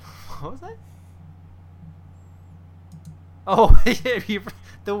 What was that? Oh,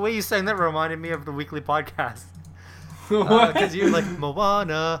 the way you sang that reminded me of the weekly podcast. Because you're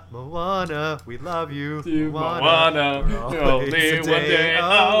Moana, we love you. Moana, only one day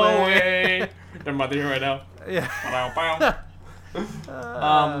away. They're my here right now. Yeah.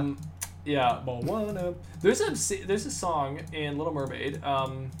 Yeah, Moana. There's a song in Little Mermaid.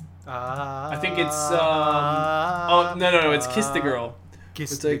 I think it's no, it's Kiss the Girl.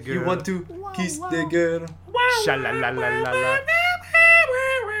 Kiss it's the girl. You want to kiss the girl. Sha-la-la-la-la-la.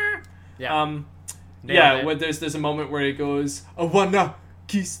 Yeah. When there's a moment where it goes, I wanna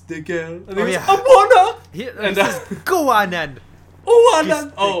kiss the girl. And it goes, I wanna. And says, go on then.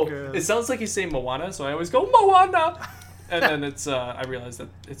 Moana. Oh, it sounds like he's saying Moana, so I always go Moana. And then it's I realized that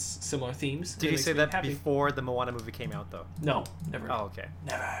it's similar themes. Did you say that before the Moana movie came out, though? No, never. Oh, okay.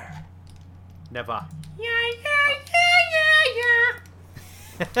 Never. Yeah.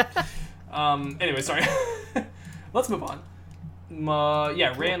 Anyway, sorry. Let's move on.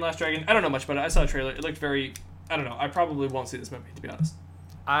 Yeah, Raya and Last Dragon. I don't know much about it. I saw a trailer. It looked very... I don't know. I probably won't see this movie, to be honest.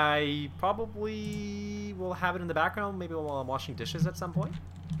 I probably will have it in the background, maybe while I'm washing dishes at some point.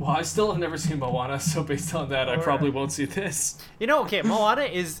 Well, I still have never seen Moana, so based on that, I probably won't see this. Okay, Moana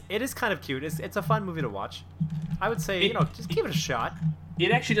is kind of cute. It's a fun movie to watch. I would say, just give it a shot.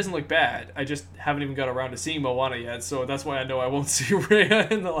 It actually doesn't look bad. I just haven't even got around to seeing Moana yet, so that's why I know I won't see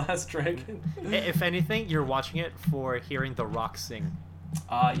Raya and the Last Dragon. If anything, you're watching it for hearing The Rock sing.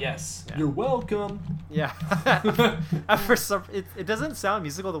 Yes. Yeah. You're welcome. Yeah. For some, it doesn't sound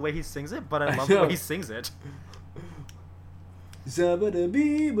musical the way he sings it, but I love the way he sings it.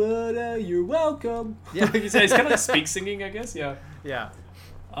 You're welcome. Yeah. He's kind of like speak singing, I guess. Yeah. Yeah.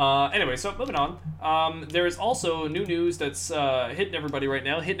 Anyway, so moving on. There is also new news that's hitting everybody right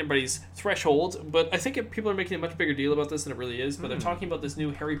now, hitting everybody's threshold. But I think people are making a much bigger deal about this than it really is. But they're talking about this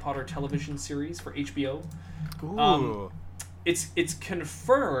new Harry Potter television series for HBO. Ooh. It's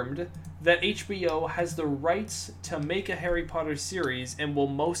confirmed that HBO has the rights to make a Harry Potter series and will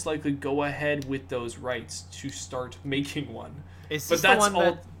most likely go ahead with those rights to start making one. Is this the one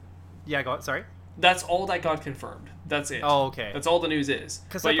that... Yeah, go on. Sorry. That's all that got confirmed. That's it. Oh, okay. That's all the news is.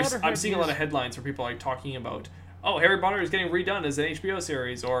 But I'm seeing a lot of headlines where people are talking about, Harry Potter is getting redone as an HBO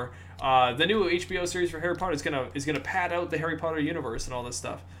series, or the new HBO series for Harry Potter is gonna pad out the Harry Potter universe and all this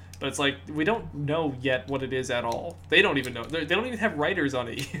stuff. But it's like, we don't know yet what it is at all. They don't even know. They don't even have writers on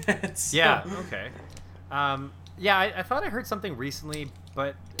it yet. So. Yeah, okay. I thought I heard something recently,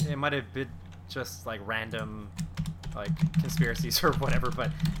 but it might have been just like random like conspiracies or whatever, but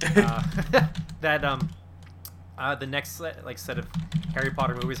that the next set of Harry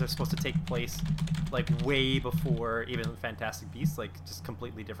Potter movies are supposed to take place like way before even Fantastic Beasts, like just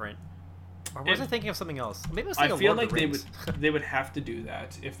completely different. Or was I thinking of something else? Maybe it was I feel like they would have to do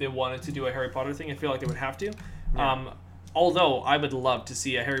that if they wanted to do a Harry Potter thing. I feel like they would have to. Yeah. Although I would love to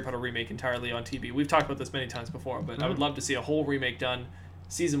see a Harry Potter remake entirely on TV. We've talked about this many times before, but I would love to see a whole remake done.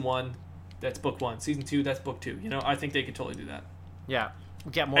 Season 1, that's book 1. Season 2, that's book 2. I think they could totally do that. Yeah,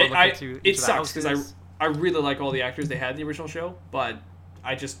 get more look into it sucks because I really like all the actors they had in the original show, but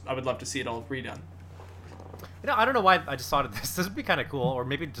I would love to see it all redone. I don't know why I just thought of this. This would be kind of cool, or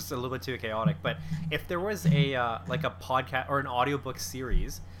maybe just a little bit too chaotic. But if there was a like a podcast or an audiobook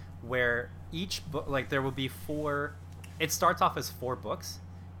series where each book, like there will be 4, it starts off as 4 books,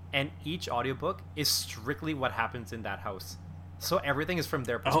 and each audiobook is strictly what happens in that house. So everything is from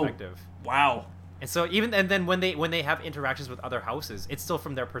their perspective. Oh, wow. And so then when they have interactions with other houses, it's still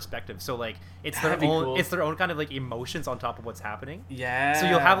from their perspective. So like it's their own kind of like emotions on top of what's happening. Yeah. So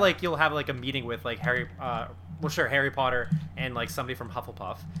you'll have like a meeting with like Harry Potter and like somebody from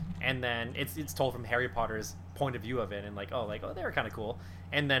Hufflepuff, and then it's told from Harry Potter's point of view of it, and like they were kind of cool.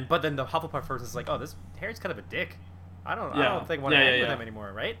 And then but then the Hufflepuff person is like, this Harry's kind of a dick. I don't think I want to hang with him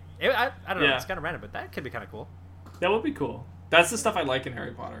anymore, right? I don't know. It's kind of random, but that could be kind of cool. That would be cool. That's the stuff I like in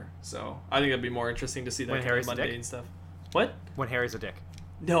Harry Potter, so I think it'd be more interesting to see that kind of mundane stuff. What? When Harry's a dick.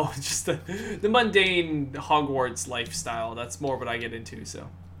 No, just the mundane Hogwarts lifestyle. That's more what I get into, so.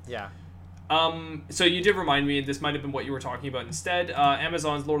 Yeah. So you did remind me, this might have been what you were talking about instead.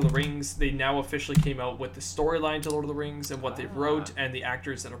 Amazon's Lord of the Rings, they now officially came out with the storyline to Lord of the Rings and what they wrote and the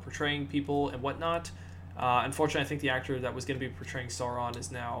actors that are portraying people and whatnot. Unfortunately, I think the actor that was going to be portraying Sauron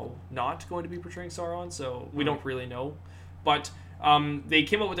is now not going to be portraying Sauron, so we don't really know. But they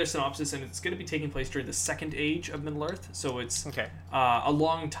came up with their synopsis, and it's going to be taking place during the Second Age of Middle-earth, so it's a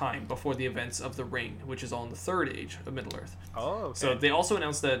long time before the events of the Ring, which is all in the Third Age of Middle-earth. Oh, okay. So they also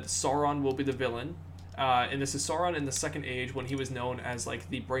announced that Sauron will be the villain, and this is Sauron in the Second Age when he was known as like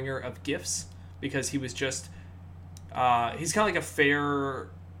the bringer of gifts, because he was just he's kind of like a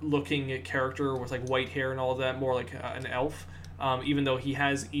fair-looking character with like white hair and all of that, more like an elf. Even though he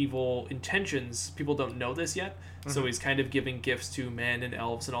has evil intentions, people don't know this yet. So he's kind of giving gifts to men and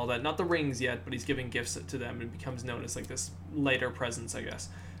elves and all that. Not the rings yet, but he's giving gifts to them and becomes known as like this lighter presence, I guess.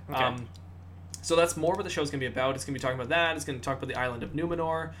 Okay. So that's more what the show's going to be about. It's going to be talking about that. It's going to talk about the island of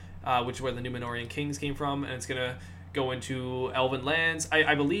Numenor, which is where the Numenorean kings came from. And it's going to go into elven lands.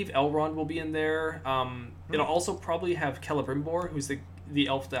 I believe Elrond will be in there. It'll also probably have Celebrimbor, who's the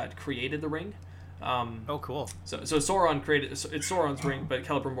elf that created the ring. Oh, cool. So Sauron created... It's Sauron's ring, but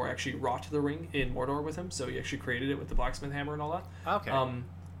Celebrimbor actually wrought the ring in Mordor with him, so he actually created it with the blacksmith hammer and all that. Okay.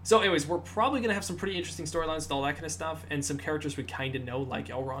 So, anyways, we're probably going to have some pretty interesting storylines and all that kind of stuff, and some characters we kind of know, like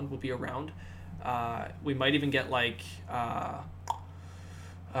Elrond, will be around. We might even get, like,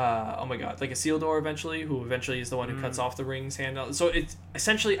 oh my god, like a Isildur eventually, who eventually is the one who cuts off the ring's hand. So, it's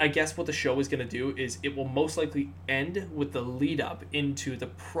essentially, I guess what the show is going to do is it will most likely end with the lead-up into the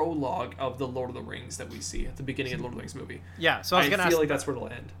prologue of the Lord of the Rings that we see at the beginning of the Lord of the Rings movie. Yeah, so I was going to ask... I feel like that's where it'll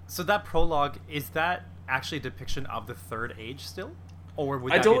end. So that prologue, is that actually a depiction of the Third Age still? Or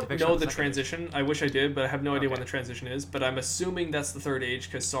would I that don't be a know the Second transition. Age? I wish I did, but I have no idea when the transition is. But I'm assuming that's the Third Age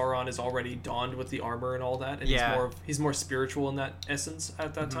because Sauron is already donned with the armor and all that, and he's more spiritual in that essence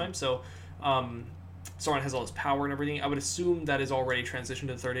at that time. So, Sauron has all his power and everything. I would assume that is already transitioned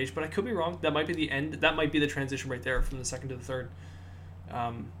to the Third Age, but I could be wrong. That might be the end. That might be the transition right there from the second to the third.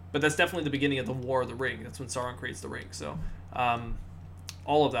 But that's definitely the beginning of the War of the Ring. That's when Sauron creates the ring. So,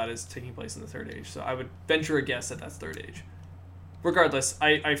 all of that is taking place in the Third Age. So I would venture a guess that that's Third Age. Regardless,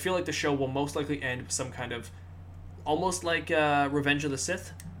 I feel like the show will most likely end with some kind of, almost like Revenge of the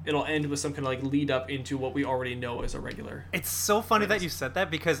Sith. It'll end with some kind of like lead up into what we already know as a regular. It's so funny that you said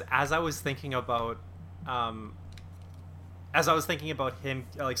that, because as I was thinking about him, like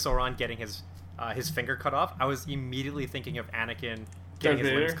Sauron getting his finger cut off, I was immediately thinking of Anakin getting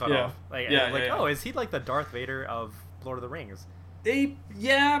his limbs cut off. Oh, is he like the Darth Vader of Lord of the Rings?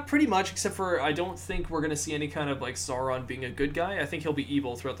 Pretty much, except for I don't think we're going to see any kind of like Sauron being a good guy. I think he'll be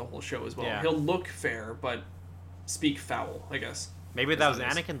evil throughout the whole show as well. Yeah. He'll look fair, but speak foul, I guess. Maybe that was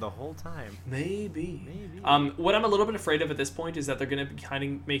Anakin the whole time. Maybe. What I'm a little bit afraid of at this point is that they're going to be kind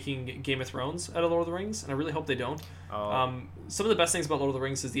of making Game of Thrones out of Lord of the Rings, and I really hope they don't. Some of the best things about Lord of the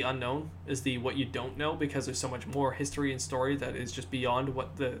Rings is the unknown, is the what you don't know, because there's so much more history and story that is just beyond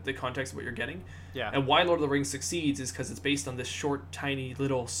what the context of what you're getting. Yeah. And why Lord of the Rings succeeds is because it's based on this short, tiny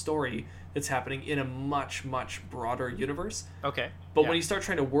little story that's happening in a much, much broader universe. Okay. But when you start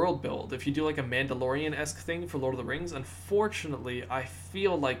trying to world build, if you do like a Mandalorian-esque thing for Lord of the Rings, unfortunately, I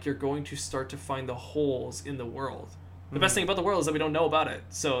feel like you're going to start to find the holes in the world. The best thing about the world is that we don't know about it,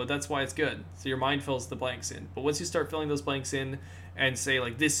 so that's why it's good. So your mind fills the blanks in. But once you start filling those blanks in and say,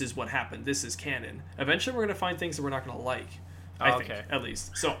 like, this is what happened, this is canon, eventually we're going to find things that we're not going to like. I think, at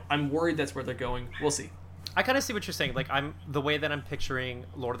least. So I'm worried that's where they're going. We'll see. I kind of see what you're saying. Like, the way that I'm picturing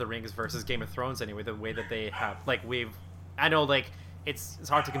Lord of the Rings versus Game of Thrones anyway, the way that they have, like, I know, like, it's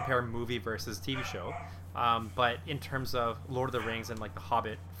hard to compare movie versus TV show, but in terms of Lord of the Rings and, like, The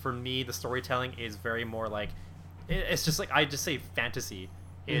Hobbit, for me, the storytelling is very more, like, it's just, like, I just say fantasy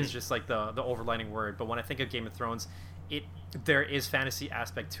is just, like, the overlining word, but when I think of Game of Thrones, there is fantasy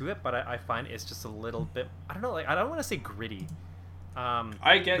aspect to it, but I find it's just a little bit, I don't know, like, I don't want to say gritty.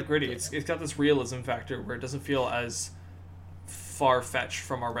 I get gritty. It's got this realism factor where it doesn't feel as far-fetched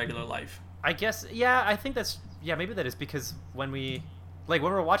from our regular life. I guess, I think that's, maybe that is because when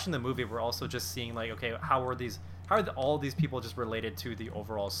we're watching the movie, we're also just seeing, like, okay, how are all these people just related to the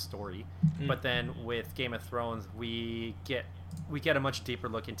overall story? But then with Game of Thrones, we get a much deeper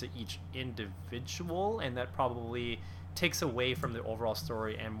look into each individual, and that probably takes away from the overall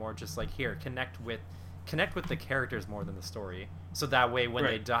story and more just like, here, connect with the characters more than the story, so that way when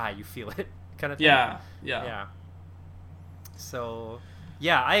they die you feel it, kind of thing. Yeah. So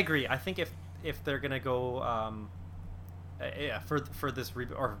I agree. I think if they're gonna go for this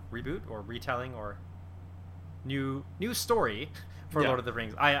reboot or retelling or new story for Lord of the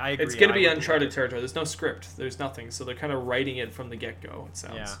Rings, I agree. It's gonna be uncharted territory. There's no script, there's nothing, so they're kind of writing it from the get-go, it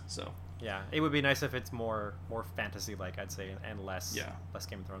sounds. So it would be nice if it's more fantasy like, I'd say, and less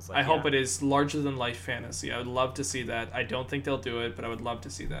Game of Thrones like. I hope it is larger than life fantasy. I would love to see that. I don't think they'll do it, but I would love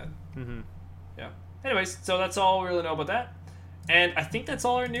to see that. Yeah. Anyways, so that's all we really know about that. And I think that's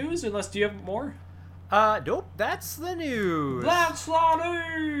all our news, unless, do you have more? Nope, that's the news. That's the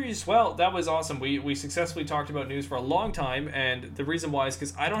news! Well, that was awesome. We successfully talked about news for a long time, and the reason why is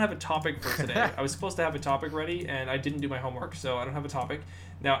because I don't have a topic for today. I was supposed to have a topic ready, and I didn't do my homework, so I don't have a topic.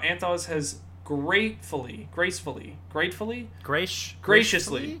 Now, Anthos has graciously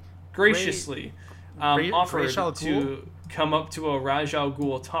offered to come up to a Raj Al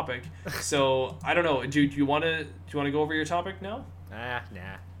Ghul topic. So, I don't know. Do you want to go over your topic now? Nah.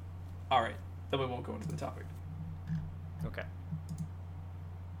 All right. Then we won't go into the topic. Okay.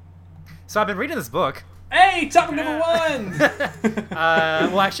 So I've been reading this book. Hey, topic number one!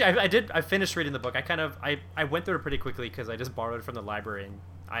 Well, actually, I finished reading the book. I went through it pretty quickly because I just borrowed it from the library. And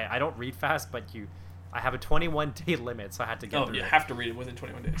I don't read fast, but I have a 21-day limit, so I had to get through it. You have to read it within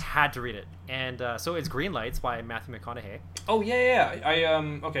 21 days. Had to read it. And so it's Green Lights by Matthew McConaughey. Oh, yeah.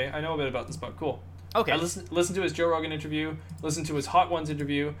 I know a bit about this book. Cool. Okay. I listened to his Joe Rogan interview, listened to his Hot Ones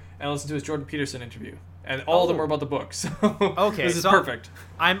interview, and listened to his Jordan Peterson interview. and all of them are about the book. So Okay, this is so perfect.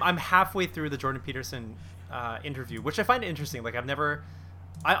 I'm halfway through the Jordan Peterson interview, which I find interesting. Like I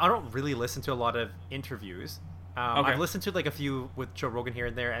don't really listen to a lot of interviews. Okay. I've listened to like a few with Joe Rogan here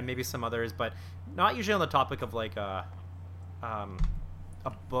and there, and maybe some others, but not usually on the topic of like a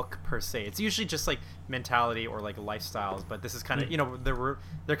book per se. It's usually just like mentality or like lifestyles. But this is kind of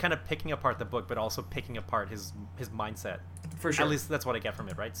they're kind of picking apart the book, but also picking apart his mindset. For sure. At least that's what I get from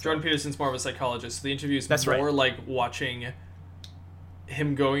it, right? So, Jordan Peterson's more of a psychologist. So the interview is That's more right. like watching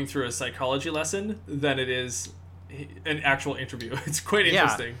him going through a psychology lesson than it is an actual interview. It's quite Yeah.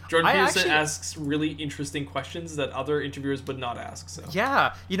 interesting. Jordan I Peterson actually- asks really interesting questions that other interviewers would not ask. So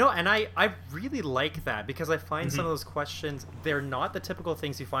Yeah, and I really like that because I find Mm-hmm. some of those questions, they're not the typical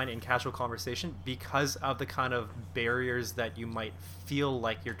things you find in casual conversation because of the kind of barriers that you might feel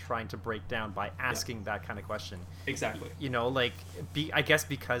like you're trying to break down by asking that kind of question. exactly. Like, I guess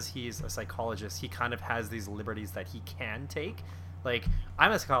because he's a psychologist, he kind of has these liberties that he can take. Like,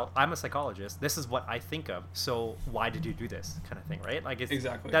 I'm a psychologist. This is what I think of. So why did you do this kind of thing, right? Like,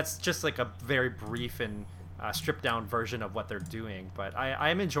 Exactly. That's just like a very brief and stripped down version of what they're doing. But I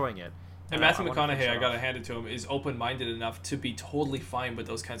am enjoying it. And Matthew I wanna finish McConaughey, I that gotta off. hand it to him, is open-minded enough to be totally fine with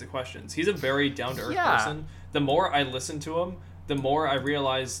those kinds of questions. He's a very down-to-earth Yeah. person. The more I listen to him, the more I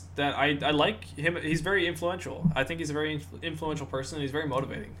realize that I like him. He's very influential. I think he's a very influential person, and he's very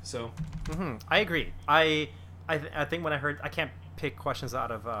motivating. So I agree. I think when I can't pick questions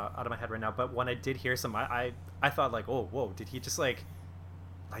out of my head right now, but when I did hear some, I thought like, oh, whoa, did he just like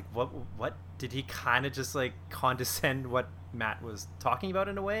what did he kind of just like condescend what Matt was talking about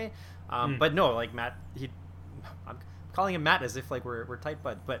in a way? But no, like Matt, I'm calling him Matt as if like we're tight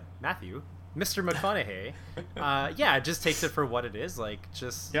bud, but Matthew, Mr. McConaughey, just takes it for what it is. Like,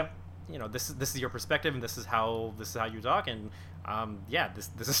 just Yep. this is your perspective, and this is how you talk, and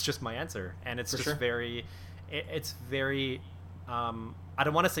this is just my answer, and it's For just sure. very, it's very. I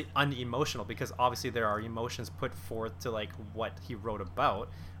don't want to say unemotional because obviously there are emotions put forth to like what he wrote about,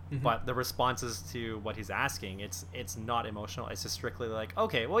 but the responses to what he's asking, it's not emotional. It's just strictly like,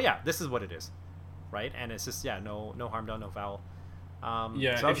 okay, well, yeah, this is what it is, right? And it's just no harm done, no foul.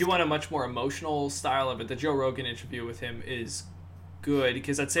 So if you want a much more emotional style of it, the Joe Rogan interview with him is good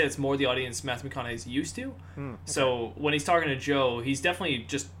because I'd say it's more the audience Matthew McConaughey's used to. So when he's talking to Joe, he's definitely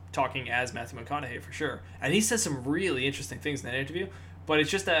just talking as Matthew McConaughey for sure, and he says some really interesting things in that interview. But it's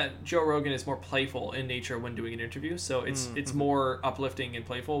just that Joe Rogan is more playful in nature when doing an interview, so it's more uplifting and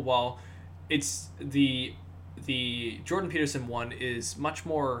playful. While it's the Jordan Peterson one is much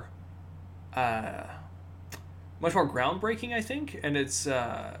more groundbreaking, I think, and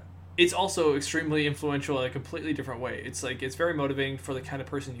it's also extremely influential in a completely different way. It's like it's very motivating for the kind of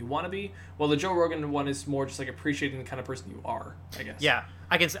person you want to be, while the Joe Rogan one is more just like appreciating the kind of person you are, I guess. Yeah,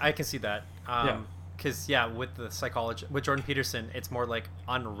 I can see that. Because with the psychology with Jordan Peterson, it's more like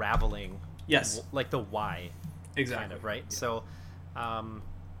unraveling. Yes. Like the why. Exactly. Kind of, right? Yeah.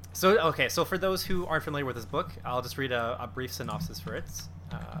 So for those who aren't familiar with this book, I'll just read a brief synopsis for it.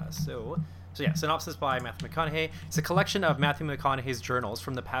 Synopsis by Matthew McConaughey. It's a collection of Matthew McConaughey's journals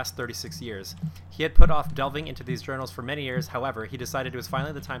from the past 36 years. He had put off delving into these journals for many years. However, he decided it was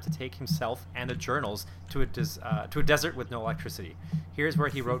finally the time to take himself and the journals to a desert with no electricity. Here's where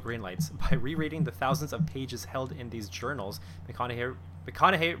he wrote Green Lights. By rereading the thousands of pages held in these journals,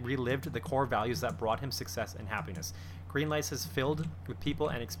 McConaughey relived the core values that brought him success and happiness. Green Lights is filled with people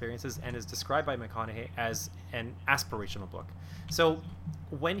and experiences and is described by McConaughey as an aspirational book. So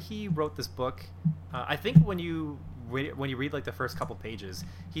when he wrote this book, I think when you read like the first couple pages,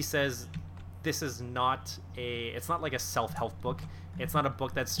 he says this is it's not like a self-help book. It's not a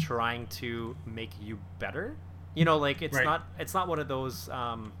book that's trying to make you better. It's Right. it's not one of those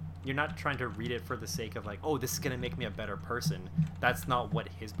you're not trying to read it for the sake of like, oh, this is going to make me a better person. That's not what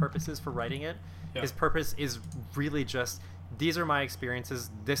his purpose is for writing it. Yeah. His purpose is really just, these are my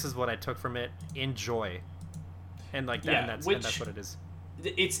experiences. This is what I took from it. Enjoy. And like that, Yeah, and that's what it is.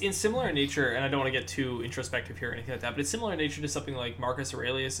 It's in similar nature, and I don't want to get too introspective here or anything like that, but it's similar in nature to something like Marcus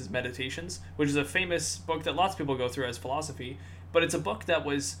Aurelius' Meditations, which is a famous book that lots of people go through as philosophy, but it's a book that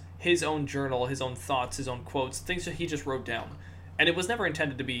was his own journal, his own thoughts, his own quotes, things that he just wrote down. And it was never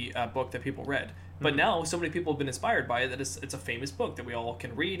intended to be a book that people read. But now so many people have been inspired by it that it's a famous book that we all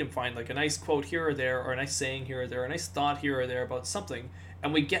can read and find like a nice quote here or there, or a nice saying here or there, a nice thought here or there about something,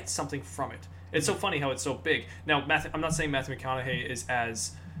 and we get something from it. It's so funny how it's so big. Now, I'm not saying Matthew McConaughey is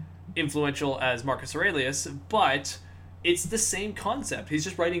as influential as Marcus Aurelius, but it's the same concept. He's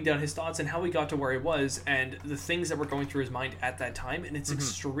just writing down his thoughts and how he got to where he was and the things that were going through his mind at that time, and it's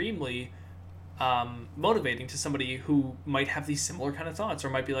extremely motivating to somebody who might have these similar kind of thoughts, or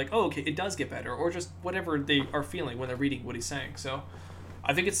might be like, oh, okay, it does get better, or just whatever they are feeling when they're reading what he's saying. So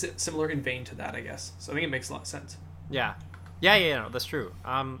I think it's similar in vein to that, I guess. So I think it makes a lot of sense. Yeah, no, that's true.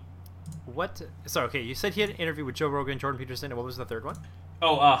 Sorry, okay, you said he had an interview with Joe Rogan, Jordan Peterson, and what was the third one?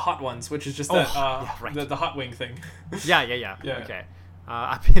 Oh, Hot Ones, which is just the hot wing thing. Yeah. Okay.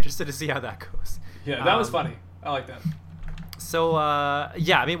 I'd be interested to see how that goes. Yeah, that was funny. I like that. So,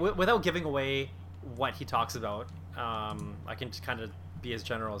 I mean, without giving away what he talks about, I can just kind of be as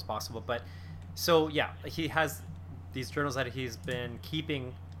general as possible. But, so, yeah, he has these journals that he's been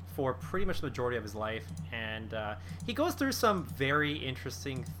keeping for pretty much the majority of his life. And he goes through some very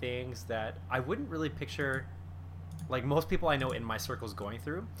interesting things that I wouldn't really picture, like, most people I know in my circles going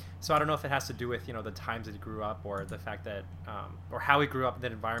through. So I don't know if it has to do with, the times that he grew up, or the fact that, or how he grew up in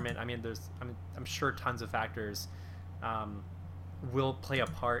that environment. I mean, I'm sure tons of factors will play a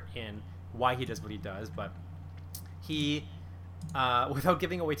part in why he does what he does, but he, without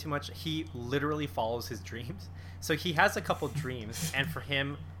giving away too much, he literally follows his dreams. So he has a couple dreams, and for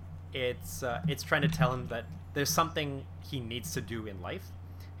him, it's trying to tell him that there's something he needs to do in life,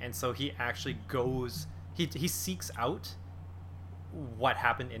 and so he actually goes. He seeks out what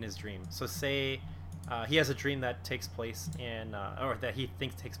happened in his dream. So say he has a dream that takes place in, or that he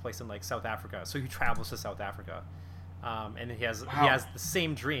thinks takes place in, like, South Africa. So he travels to South Africa, and he has the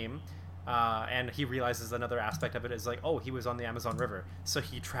same dream, and he realizes another aspect of it is like, oh, he was on the Amazon River, so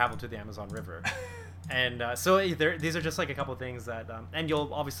he traveled to the Amazon River. And so these are just like a couple of things that, and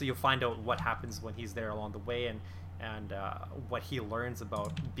you'll find out what happens when he's there along the way, and what he learns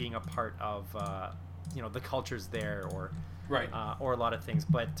about being a part of the cultures there, or right, or a lot of things.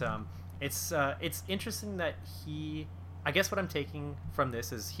 But it's interesting that I guess what I'm taking from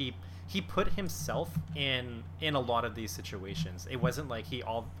this is he put himself in a lot of these situations. It wasn't like he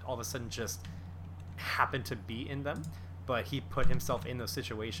all of a sudden just happened to be in them, but he put himself in those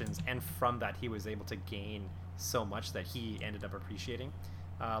situations, and from that he was able to gain so much that he ended up appreciating.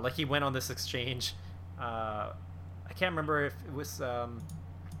 Like, he went on this exchange, I can't remember if it was,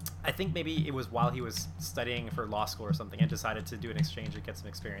 I think maybe it was while he was studying for law school or something, and decided to do an exchange and get some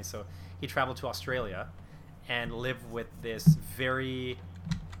experience. So he traveled to Australia and lived with this very,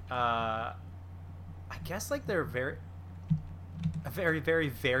 I guess, like, they're very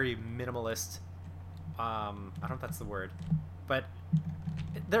minimalist, I don't know if that's the word, but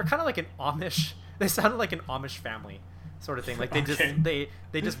they're kind of like an Amish. They sounded like an Amish family sort of thing. Like,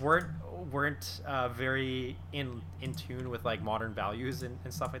 they just weren't very in tune with, like, modern values and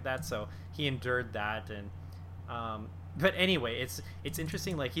stuff like that. So he endured that, and but anyway, it's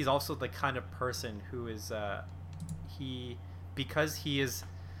interesting. Like, he's also the kind of person who is because he is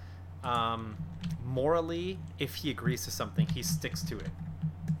morally, if he agrees to something, he sticks to it.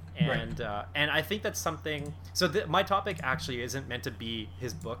 And right. And I think that's something. So my topic actually isn't meant to be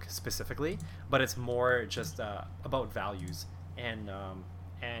his book specifically, but it's more just about values and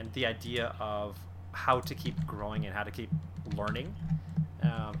the idea of how to keep growing and how to keep learning.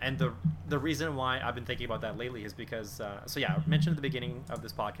 And the reason why I've been thinking about that lately is because I mentioned at the beginning of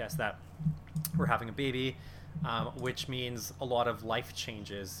this podcast that we're having a baby, which means a lot of life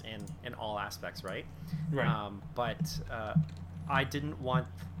changes in all aspects, right? Right. But I didn't want,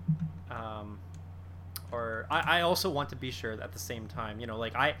 or I also want to be sure that at the same time,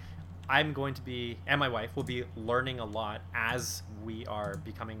 like, I'm going to be, and my wife will be learning a lot as we are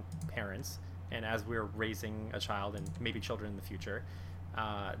becoming parents and as we're raising a child and maybe children in the future,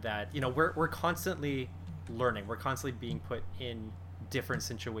 that, we're constantly learning. We're constantly being put in different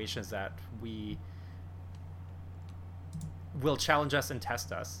situations that will challenge us and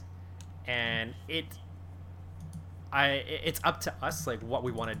test us. And it's up to us, like, what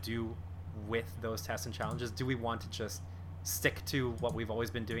we want to do with those tests and challenges. Do we want to just stick to what we've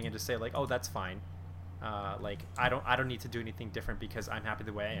always been doing and just say, like, oh, that's fine, like, I don't need to do anything different because I'm happy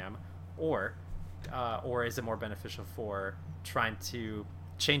the way I am, or is it more beneficial for trying to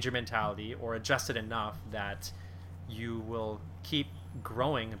change your mentality or adjust it enough that you will keep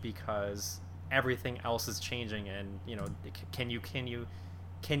growing because everything else is changing? And can you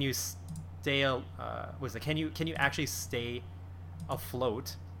stay can you actually stay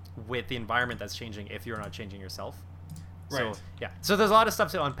afloat with the environment that's changing if you're not changing yourself? Right. So there's a lot of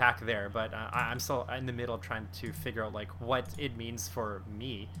stuff to unpack there, but I'm still in the middle of trying to figure out, like, what it means for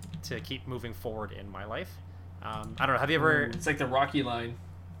me to keep moving forward in my life. I don't know. Have you ever? It's like the Rocky line.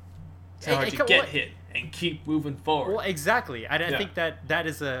 It's hard to get hit and keep moving forward. Well, exactly. I think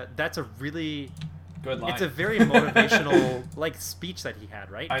that's a really good line. It's a very motivational like speech that he had,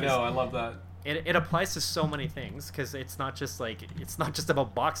 right? I know. I love that. it applies to so many things, because it's not just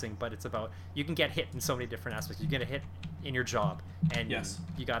about boxing, but it's about, you can get hit in so many different aspects. You get a hit in your job, and Yes.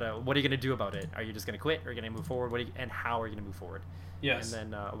 you gotta, what are you gonna do about it? Are you just gonna quit, or are you gonna move forward? And how are you gonna move forward? Yes.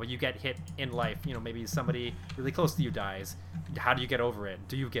 And then when you get hit in life, maybe somebody really close to you dies. How do you get over it?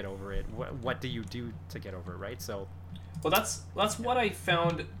 Do you get over it? What do you do to get over it, right? So, well, that's what I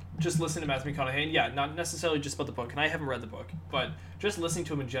found just listening to Matthew McConaughey. And yeah, not necessarily just about the book, and I haven't read the book, but just listening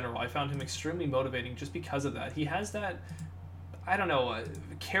to him in general, I found him extremely motivating just because of that. He has that, I don't know,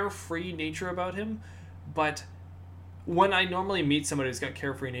 carefree nature about him, but when I normally meet somebody who's got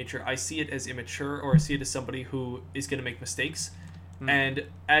carefree nature, I see it as immature, or I see it as somebody who is going to make mistakes. And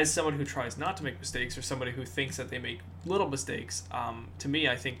as someone who tries not to make mistakes, or somebody who thinks that they make little mistakes, to me,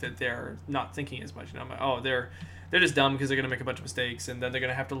 I think that they're not thinking as much. I'm like, oh, they're just dumb because they're going to make a bunch of mistakes, and then they're going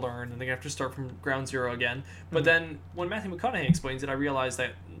to have to learn, and they're going to have to start from ground zero again. But then when Matthew McConaughey explains it, I realize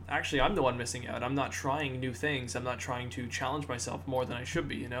that actually I'm the one missing out. I'm not trying new things. I'm not trying to challenge myself more than I should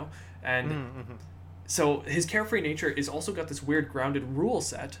be, And so his carefree nature is also got this weird grounded rule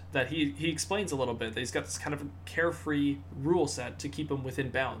set that he explains a little bit. That he's got this kind of carefree rule set to keep him within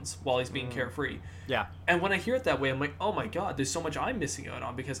bounds while he's being carefree. Yeah. And when I hear it that way, I'm like, oh my god, there's so much I'm missing out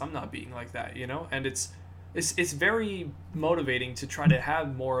on because I'm not being like that, And it's very motivating to try to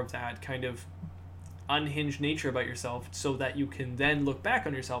have more of that kind of unhinged nature about yourself, so that you can then look back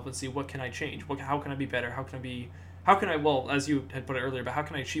on yourself and see, what can I change? How can I be better? How can I, well, as you had put it earlier, but how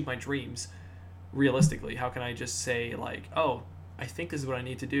can I achieve my dreams realistically? How can I just say, like, oh, I think this is what I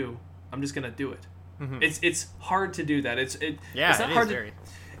need to do, I'm just gonna do it. It's hard to do that. It's not hard to,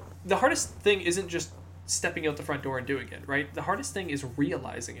 the hardest thing isn't just stepping out the front door and doing it, right? The hardest thing is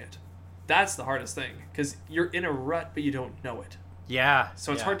realizing it. That's the hardest thing, because you're in a rut but you don't know it.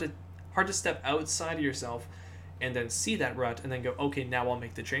 So it's hard to step outside of yourself and then see that rut and then go, okay, now I'll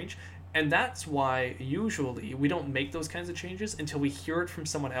make the change. And that's why usually we don't make those kinds of changes until we hear it from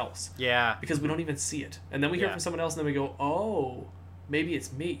someone else. Because we don't even see it. And then we hear it from someone else, and then we go, oh, maybe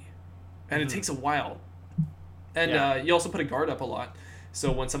it's me. And it takes a while. And you also put a guard up a lot.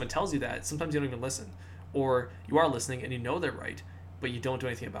 So when someone tells you that, sometimes you don't even listen. Or you are listening and you know they're right, but you don't do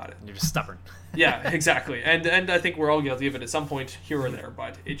anything about it. You're just stubborn. Yeah, exactly. And I think we're all guilty of it at some point here or there,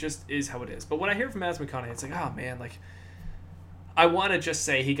 but it just is how it is. But when I hear from Matthew McConaughey, it's like, oh man, like, I want to just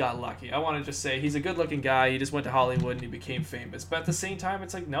say he got lucky. I want to just say he's a good-looking guy. He just went to Hollywood and he became famous. But at the same time,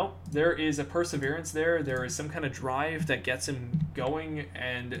 it's like, nope, there is a perseverance there. There is some kind of drive that gets him going,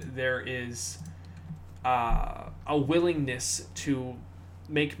 and there is a willingness to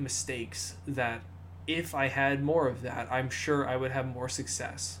make mistakes that, if I had more of that, I'm sure I would have more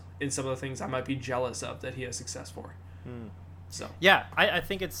success in some of the things I might be jealous of that he has success for. So yeah, I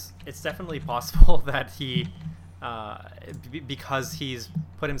think it's definitely possible that he... because he's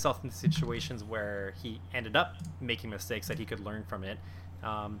put himself in situations where he ended up making mistakes, that he could learn from it,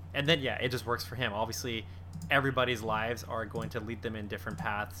 and then it just works for him. Obviously everybody's lives are going to lead them in different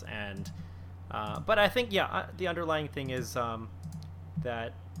paths, and but I think the underlying thing is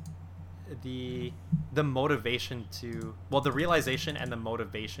that the motivation to, well, the realization and the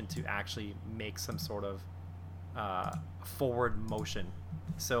motivation to actually make some sort of forward motion.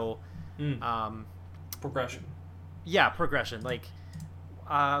 So progression. Progression. Like,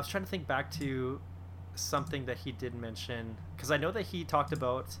 I was trying to think back to something that he did mention, because I know that he talked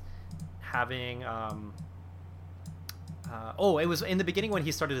about having it was in the beginning when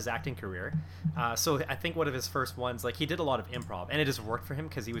he started his acting career. So I think one of his first ones, like, he did a lot of improv, and it just worked for him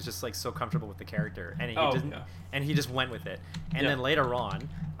because he was just like so comfortable with the character, and and he just went with it. And then later on,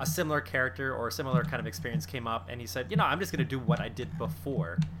 a similar character or a similar kind of experience came up, and he said, I'm just gonna do what I did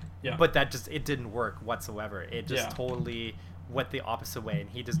before. But it didn't work whatsoever. It just totally went the opposite way, and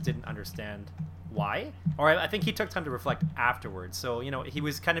he just didn't understand why. Or I think he took time to reflect afterwards. So, he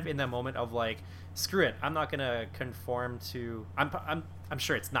was kind of in that moment of like, screw it, I'm not gonna conform to, I'm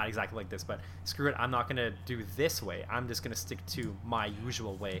sure it's not exactly like this, but screw it, I'm not gonna do this way. I'm just gonna stick to my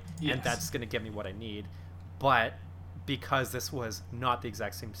usual way, and that's gonna get me what I need. But because this was not the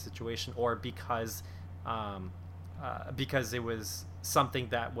exact same situation, or because it was something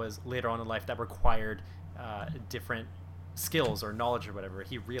that was later on in life that required different skills or knowledge or whatever,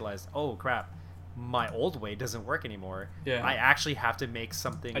 he realized, oh crap, my old way doesn't work anymore. I actually have to make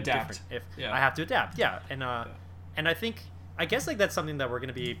something different. I have to adapt. And I guess like that's something that we're going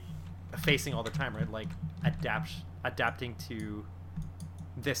to be facing all the time, right? Like adapting to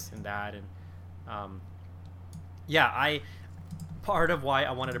this and that. And part of why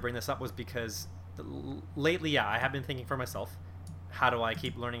I wanted to bring this up was because lately, I have been thinking for myself, how do I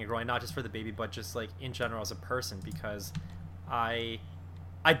keep learning and growing, not just for the baby, but just like in general as a person, because I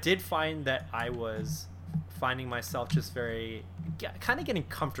I did find that I was finding myself just very kind of getting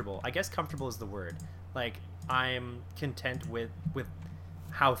comfortable. I guess comfortable is the word. Like I'm content with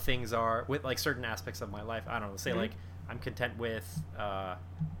how things are with like certain aspects of my life. I don't know, say like I'm content with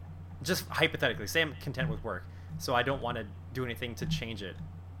just hypothetically, say I'm content with work. So I don't want to do anything to change it,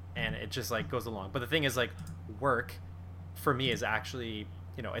 and it just like goes along. But the thing is, like, work for me is actually,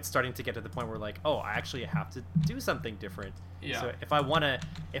 you know, it's starting to get to the point where like, oh, I actually have to do something different. Yeah. So if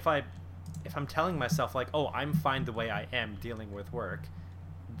I'm telling myself like, oh, I'm fine the way I am dealing with work,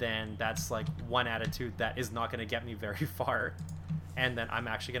 then that's like one attitude that is not going to get me very far. And then I'm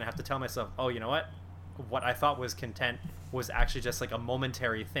actually going to have to tell myself, oh, you know what I thought was content was actually just like a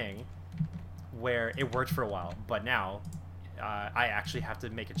momentary thing where it worked for a while, but now I actually have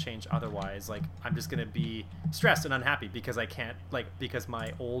to make a change. Otherwise, like, I'm just going to be stressed and unhappy because I can't, like, because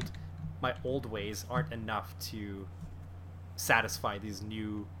my old ways aren't enough to satisfy these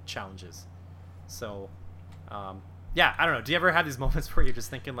new challenges. So yeah, I don't know, do you ever have these moments where you're just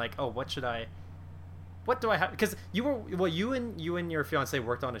thinking like, oh, what do I have? Because you and your fiance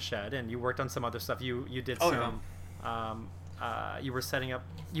worked on a shed, and you worked on some other stuff. You did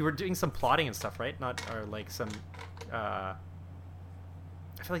you were doing some plotting and stuff, right? I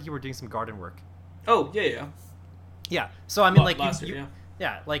feel like you were doing some garden work. Oh, yeah. Yeah. So I mean, like, last year,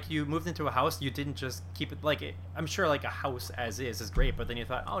 yeah, like you moved into a house. You didn't just keep it like I'm sure like a house as is great, but then you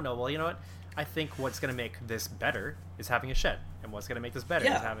thought, oh no, well, you know what? I think what's gonna make this better is having a shed, and what's gonna make this better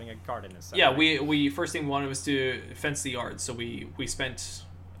is having a garden and stuff. Yeah, right? we first thing we wanted was to fence the yard, so we spent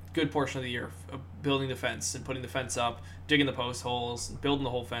a good portion of the year building the fence and putting the fence up, digging the post holes, and building the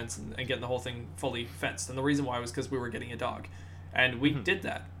whole fence, and getting the whole thing fully fenced. And the reason why was because we were getting a dog, and we did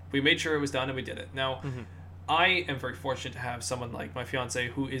that. We made sure it was done, and we did it. Now. I am very fortunate to have someone like my fiance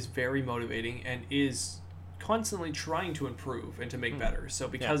who is very motivating and is constantly trying to improve and to make better. So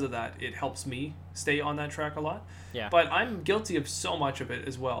because of that, it helps me stay on that track a lot. Yeah. But I'm guilty of so much of it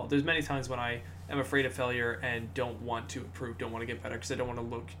as well. There's many times when I am afraid of failure and don't want to improve, don't want to get better because I don't want to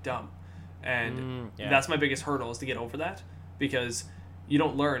look dumb. And that's my biggest hurdle, is to get over that, because you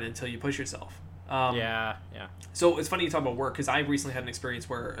don't learn until you push yourself. Yeah. So it's funny you talk about work, because I recently had an experience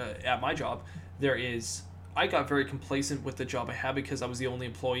where at my job, I got very complacent with the job I had because I was the only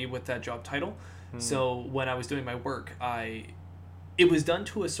employee with that job title. So when I was doing my work, it was done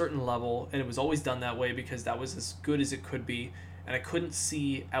to a certain level, and it was always done that way because that was as good as it could be, and I couldn't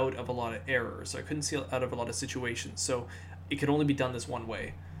see out of a lot of errors. I couldn't see out of a lot of situations. So it could only be done this one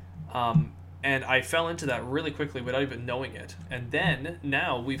way. And I fell into that really quickly without even knowing it. And then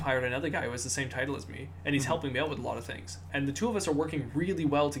now we've hired another guy who has the same title as me, and he's helping me out with a lot of things. And the two of us are working really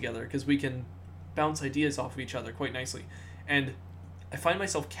well together because we can bounce ideas off of each other quite nicely. And I find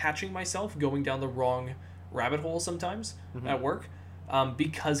myself catching myself going down the wrong rabbit hole sometimes at work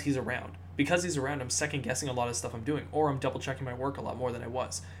because he's around. Because he's around, I'm second guessing a lot of stuff I'm doing, or I'm double checking my work a lot more than I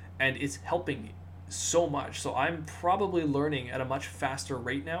was. And it's helping me so much. So I'm probably learning at a much faster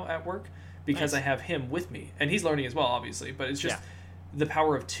rate now at work because I have him with me. And he's learning as well, obviously. But it's just the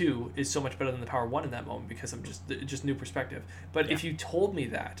power of two is so much better than the power of one in that moment because I'm just new perspective. But if you told me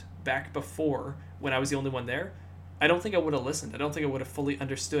that back before, when I was the only one there, I don't think I would have listened. I don't think I would have fully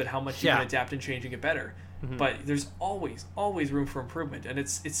understood how much you can adapt and change and get better. But there's always room for improvement. And it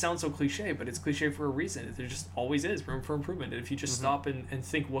sounds so cliche, but it's cliche for a reason. There just always is room for improvement. And if you just stop and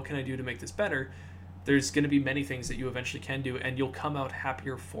think, what can I do to make this better, there's going to be many things that you eventually can do, and you'll come out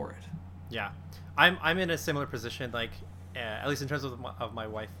happier for it. Yeah. I'm in a similar position, like, at least in terms of my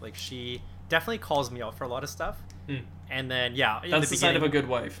wife. Like, she definitely calls me out for a lot of stuff. And then that's the sign of a good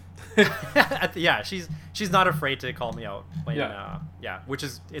wife. She's not afraid to call me out when, which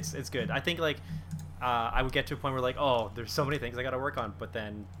is it's good. I think like I would get to a point where like, oh, there's so many things I got to work on, but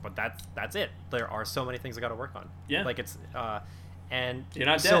that's it. There are so many things I got to work on. Like it's and you're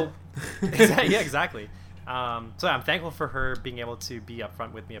not dead. Exactly. So I'm thankful for her being able to be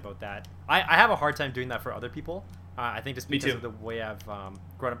upfront with me about that. I have a hard time doing that for other people. I think just because of the way I've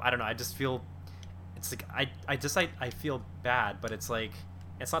grown up. I don't know. I just feel it's like I feel bad, but it's like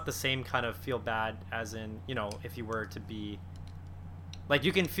it's not the same kind of feel bad as in, you know, if you were to be like,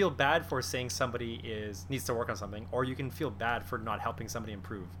 you can feel bad for saying somebody needs to work on something, or you can feel bad for not helping somebody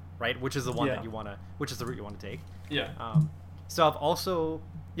improve, right? Which is the one that you want to, which is the route you want to take. So I've also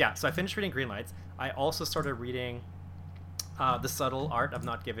so I finished reading Green Lights. I also started reading The Subtle Art of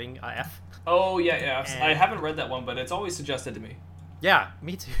Not Giving a F. Oh yeah. I haven't read that one, but it's always suggested to me. Yeah,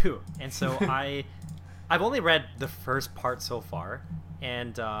 me too. And so I've only read the first part so far,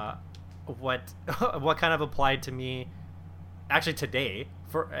 and what kind of applied to me actually today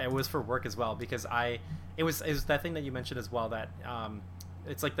it was for work as well, because it was that thing that you mentioned as well, that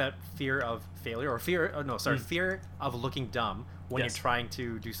it's like that fear of failure, or fear of looking dumb when Yes. you're trying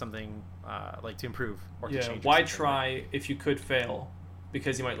to do something like to improve or to Yeah. change. Why something, try right? if you could fail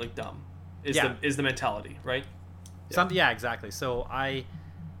because you might look dumb? Yeah. Is the mentality, right? Yeah, exactly. So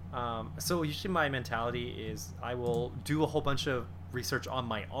so usually my mentality is I will do a whole bunch of research on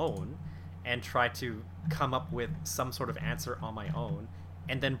my own and try to come up with some sort of answer on my own,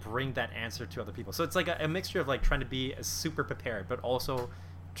 and then bring that answer to other people. So it's like a mixture of like trying to be super prepared, but also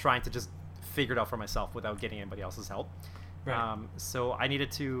trying to just figure it out for myself without getting anybody else's help. Right. So I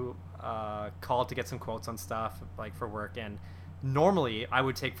needed to call to get some quotes on stuff like for work, and normally I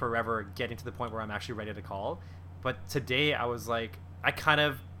would take forever getting to the point where I'm actually ready to call. But today I was like, I kind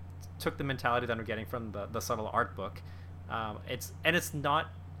of took the mentality that I'm getting from the subtle art book. It's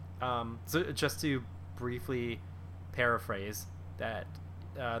not so just to briefly paraphrase that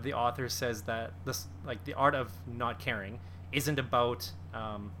the author says that this, like, the art of not caring isn't about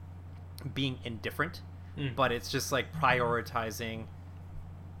being indifferent, but it's just like prioritizing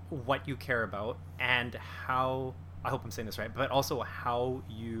what you care about and how, I hope I'm saying this right, but also how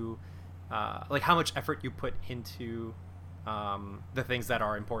you like how much effort you put into the things that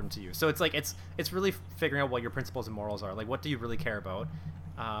are important to you. So it's like it's really figuring out what your principles and morals are. Like, what do you really care about,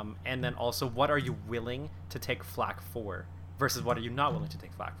 and then also what are you willing to take flack for versus what are you not willing to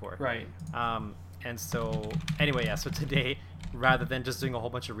take flack for. Right. And so anyway, yeah, so today, rather than just doing a whole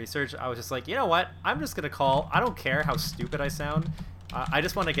bunch of research, I was just like, you know what, I'm just gonna call. I don't care how stupid I sound. I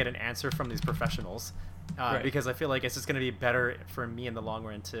just want to get an answer from these professionals, Right. because I feel like it's just going to be better for me in the long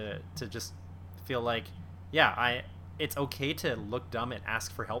run to just feel like, yeah, it's okay to look dumb and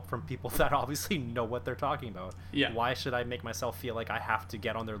ask for help from people that obviously know what they're talking about. Yeah. Why should I make myself feel like I have to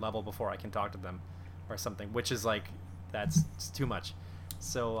get on their level before I can talk to them or something, which is like, that's too much.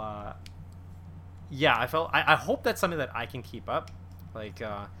 So yeah, I hope that's something that I can keep up, like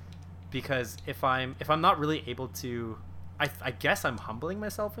because if I'm not really able to, I guess I'm humbling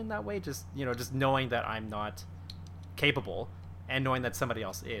myself in that way, just just knowing that I'm not capable and knowing that somebody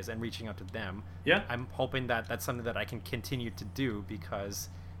else is and reaching out to them. Yeah. I'm hoping that that's something that I can continue to do, because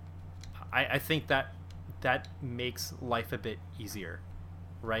I think that makes life a bit easier,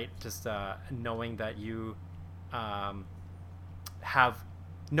 right? Just knowing that you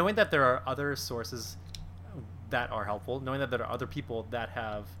knowing that there are other sources that are helpful, knowing that there are other people that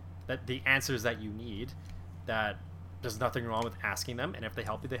have the answers that you need, that there's nothing wrong with asking them, and if they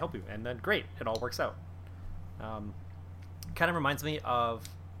help you, and then great, it all works out. Kind of reminds me of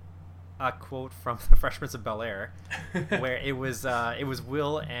a quote from The Fresh Prince of Bel-Air, where it was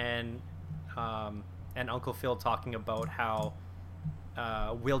Will and Uncle Phil talking about how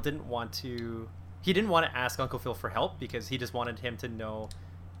Will didn't want to ask Uncle Phil for help because he just wanted him to know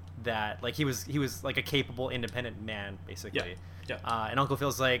that, like, he was like a capable, independent man, basically. Yeah. And Uncle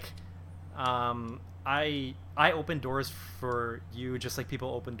Phil's like, I open doors for you just like people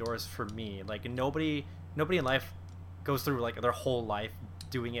open doors for me. Like, nobody in life goes through like their whole life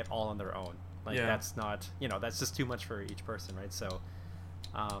doing it all on their own. Like, that's not, that's just too much for each person, right? So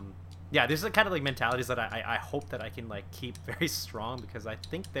yeah, these are the kind of like mentalities that I hope that I can like keep very strong, because I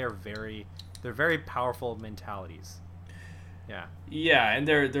think they're very powerful mentalities. Yeah. Yeah, and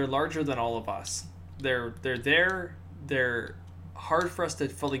they're larger than all of us. They're there. They're hard for us to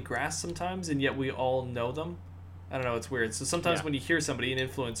fully grasp sometimes, and yet we all know them. I don't know, it's weird. So sometimes when you hear somebody, an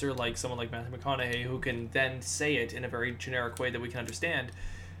influencer, like someone like Matthew McConaughey, who can then say it in a very generic way that we can understand,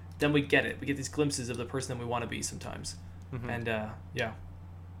 then we get it. We get these glimpses of the person that we want to be sometimes. Mm-hmm. And yeah.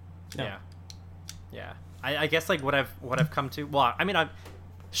 I guess like what I've come to, well, I mean,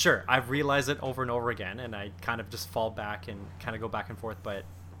 I've realized it over and over again, and I kind of just fall back and kind of go back and forth, but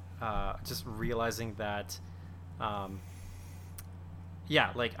just realizing that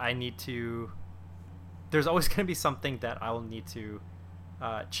like I need to, there's always going to be something that I will need to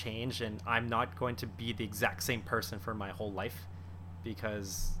change, and I'm not going to be the exact same person for my whole life,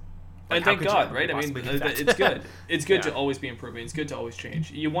 because and thank God, right? I mean, it's good. It's good to always be improving. It's good to always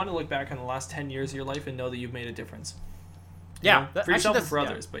change. You want to look back on the last 10 years of your life and know that you've made a difference. For yourself and for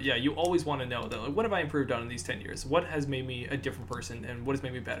others. But yeah, you always want to know that, like, what have I improved on in these 10 years? What has made me a different person, and what has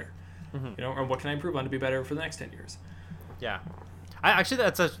made me better? Mm-hmm. Or what can I improve on to be better for the next 10 years? Yeah. Actually,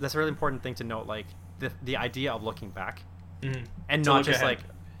 that's a really important thing to note, like the idea of looking back, and not just ahead. Like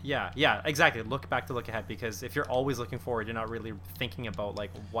exactly, look back to look ahead, because if you're always looking forward, you're not really thinking about like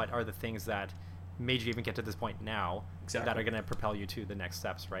what are the things that made you even get to this point now that are going to propel you to the next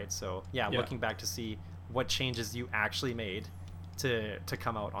steps, right? So looking back to see what changes you actually made to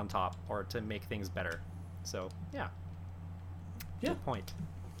come out on top or to make things better. So good point.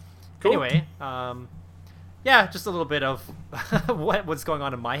 Cool. Anyway, yeah, just a little bit of what's going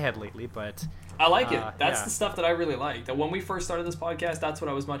on in my head lately, but I like it. That's the stuff that I really like. That when we first started this podcast, that's what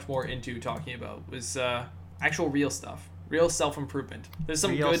I was much more into talking about, was actual real stuff. Real self-improvement. There's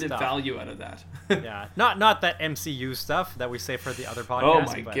some Real good stuff. value out of that. Yeah, not that MCU stuff that we say for the other podcasts.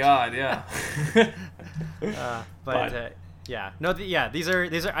 Oh my god, yeah. Yeah, no, these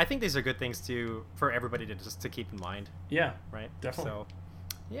are. I think these are good things for everybody to keep in mind. Yeah, right. Definitely. So,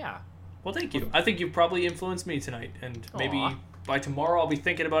 yeah. Well, thank you. I think you've probably influenced me tonight, and maybe by tomorrow I'll be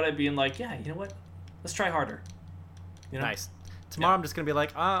thinking about it, being like, yeah, you know what? Let's try harder. You know? Nice. Tomorrow I'm just gonna be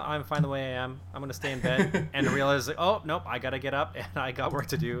like, I'm fine the way I am. I'm gonna stay in bed and realize, like, oh nope, I gotta get up and I got work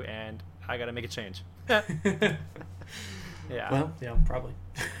to do and I gotta make a change. Yeah. Well, yeah, probably.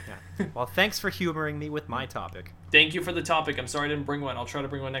 Yeah. Well, thanks for humoring me with my topic. Thank you for the topic. I'm sorry I didn't bring one. I'll try to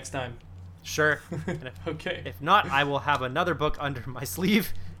bring one next time. Sure. Okay. If not, I will have another book under my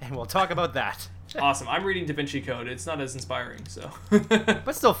sleeve and we'll talk about that. Awesome. I'm reading Da Vinci Code. It's not as inspiring, so.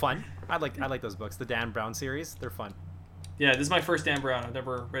 But still fun. I like those books. The Dan Brown series. They're fun. Yeah, this is my first Dan Brown. I've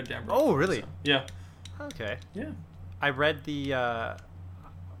never read Dan Brown. Oh, really? So, yeah. Okay. Yeah. I read the. I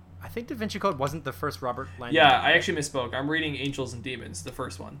think Da Vinci Code wasn't the first Robert Langdon. Yeah, I actually misspoke. I'm reading Angels and Demons, the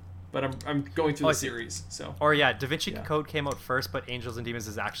first one, but I'm going through the series. So. Or yeah, Da Vinci Code came out first, but Angels and Demons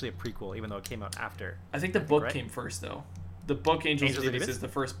is actually a prequel, even though it came out after. I think the book came first, though. The book Angels and Demons is the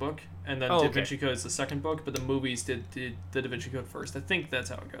first book, and then Da Vinci Code is the second book. But the movies did the Da Vinci Code first. I think that's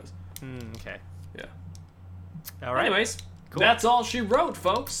how it goes. Okay. Yeah. All right. Anyways. Cool. That's all she wrote,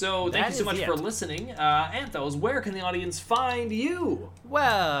 folks. So thank you so much for listening. Anthos, where can the audience find you?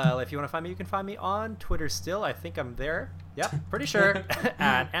 Well, if you want to find me, you can find me on Twitter still. I think I'm there. Yep, pretty sure.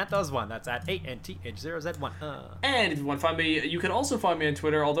 At Anthos1. That's at ANTH0Z1. And if you want to find me, you can also find me on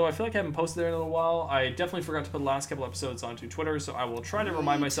Twitter, although I feel like I haven't posted there in a little while. I definitely forgot to put the last couple episodes onto Twitter, so I will try to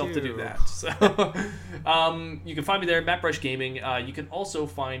remind myself to do that. So, you can find me there, Matt Brush Gaming. You can also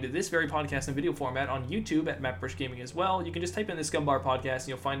find this very podcast in video format on YouTube at Matt Brush Gaming as well. You can just type in the Scumbar Podcast, and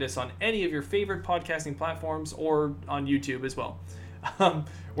you'll find us on any of your favorite podcasting platforms or on YouTube as well.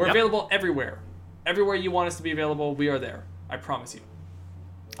 We're available everywhere. Everywhere you want us to be available, we are there. I promise you.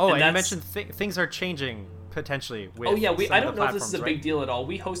 Oh, and you mentioned things are changing potentially with I don't know if this is a big deal at all.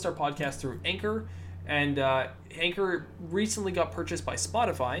 We host our podcast through Anchor, and Anchor recently got purchased by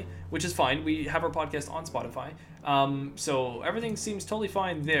Spotify, which is fine. We have our podcast on Spotify. So everything seems totally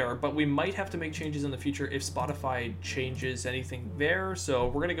fine there, but we might have to make changes in the future if Spotify changes anything there. So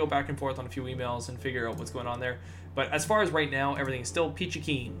we're going to go back and forth on a few emails and figure out what's going on there. But as far as right now, everything is still peachy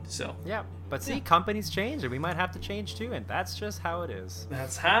keen. So yeah, but see, companies change, and we might have to change too, and that's just how it is.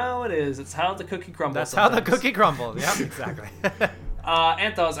 That's how it is. It's how the cookie crumbles. That's sometimes. How the cookie crumbles. Yeah, exactly.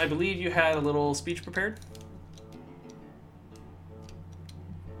 Anthos, I believe you had a little speech prepared.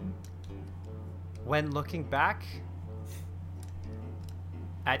 When looking back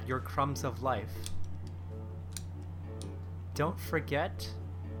at your crumbs of life, don't forget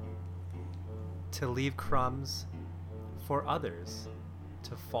to leave crumbs for others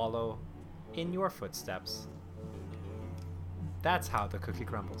to follow in your footsteps. That's how the cookie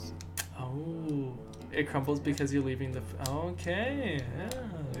crumbles. Oh, it crumbles because you're leaving the... Okay, yeah,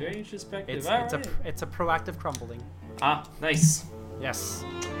 very introspective. It's a proactive crumbling. Ah, nice. Yes.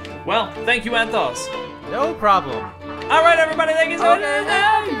 Well, thank you, Anthos. No problem. All right, everybody, thank you so much.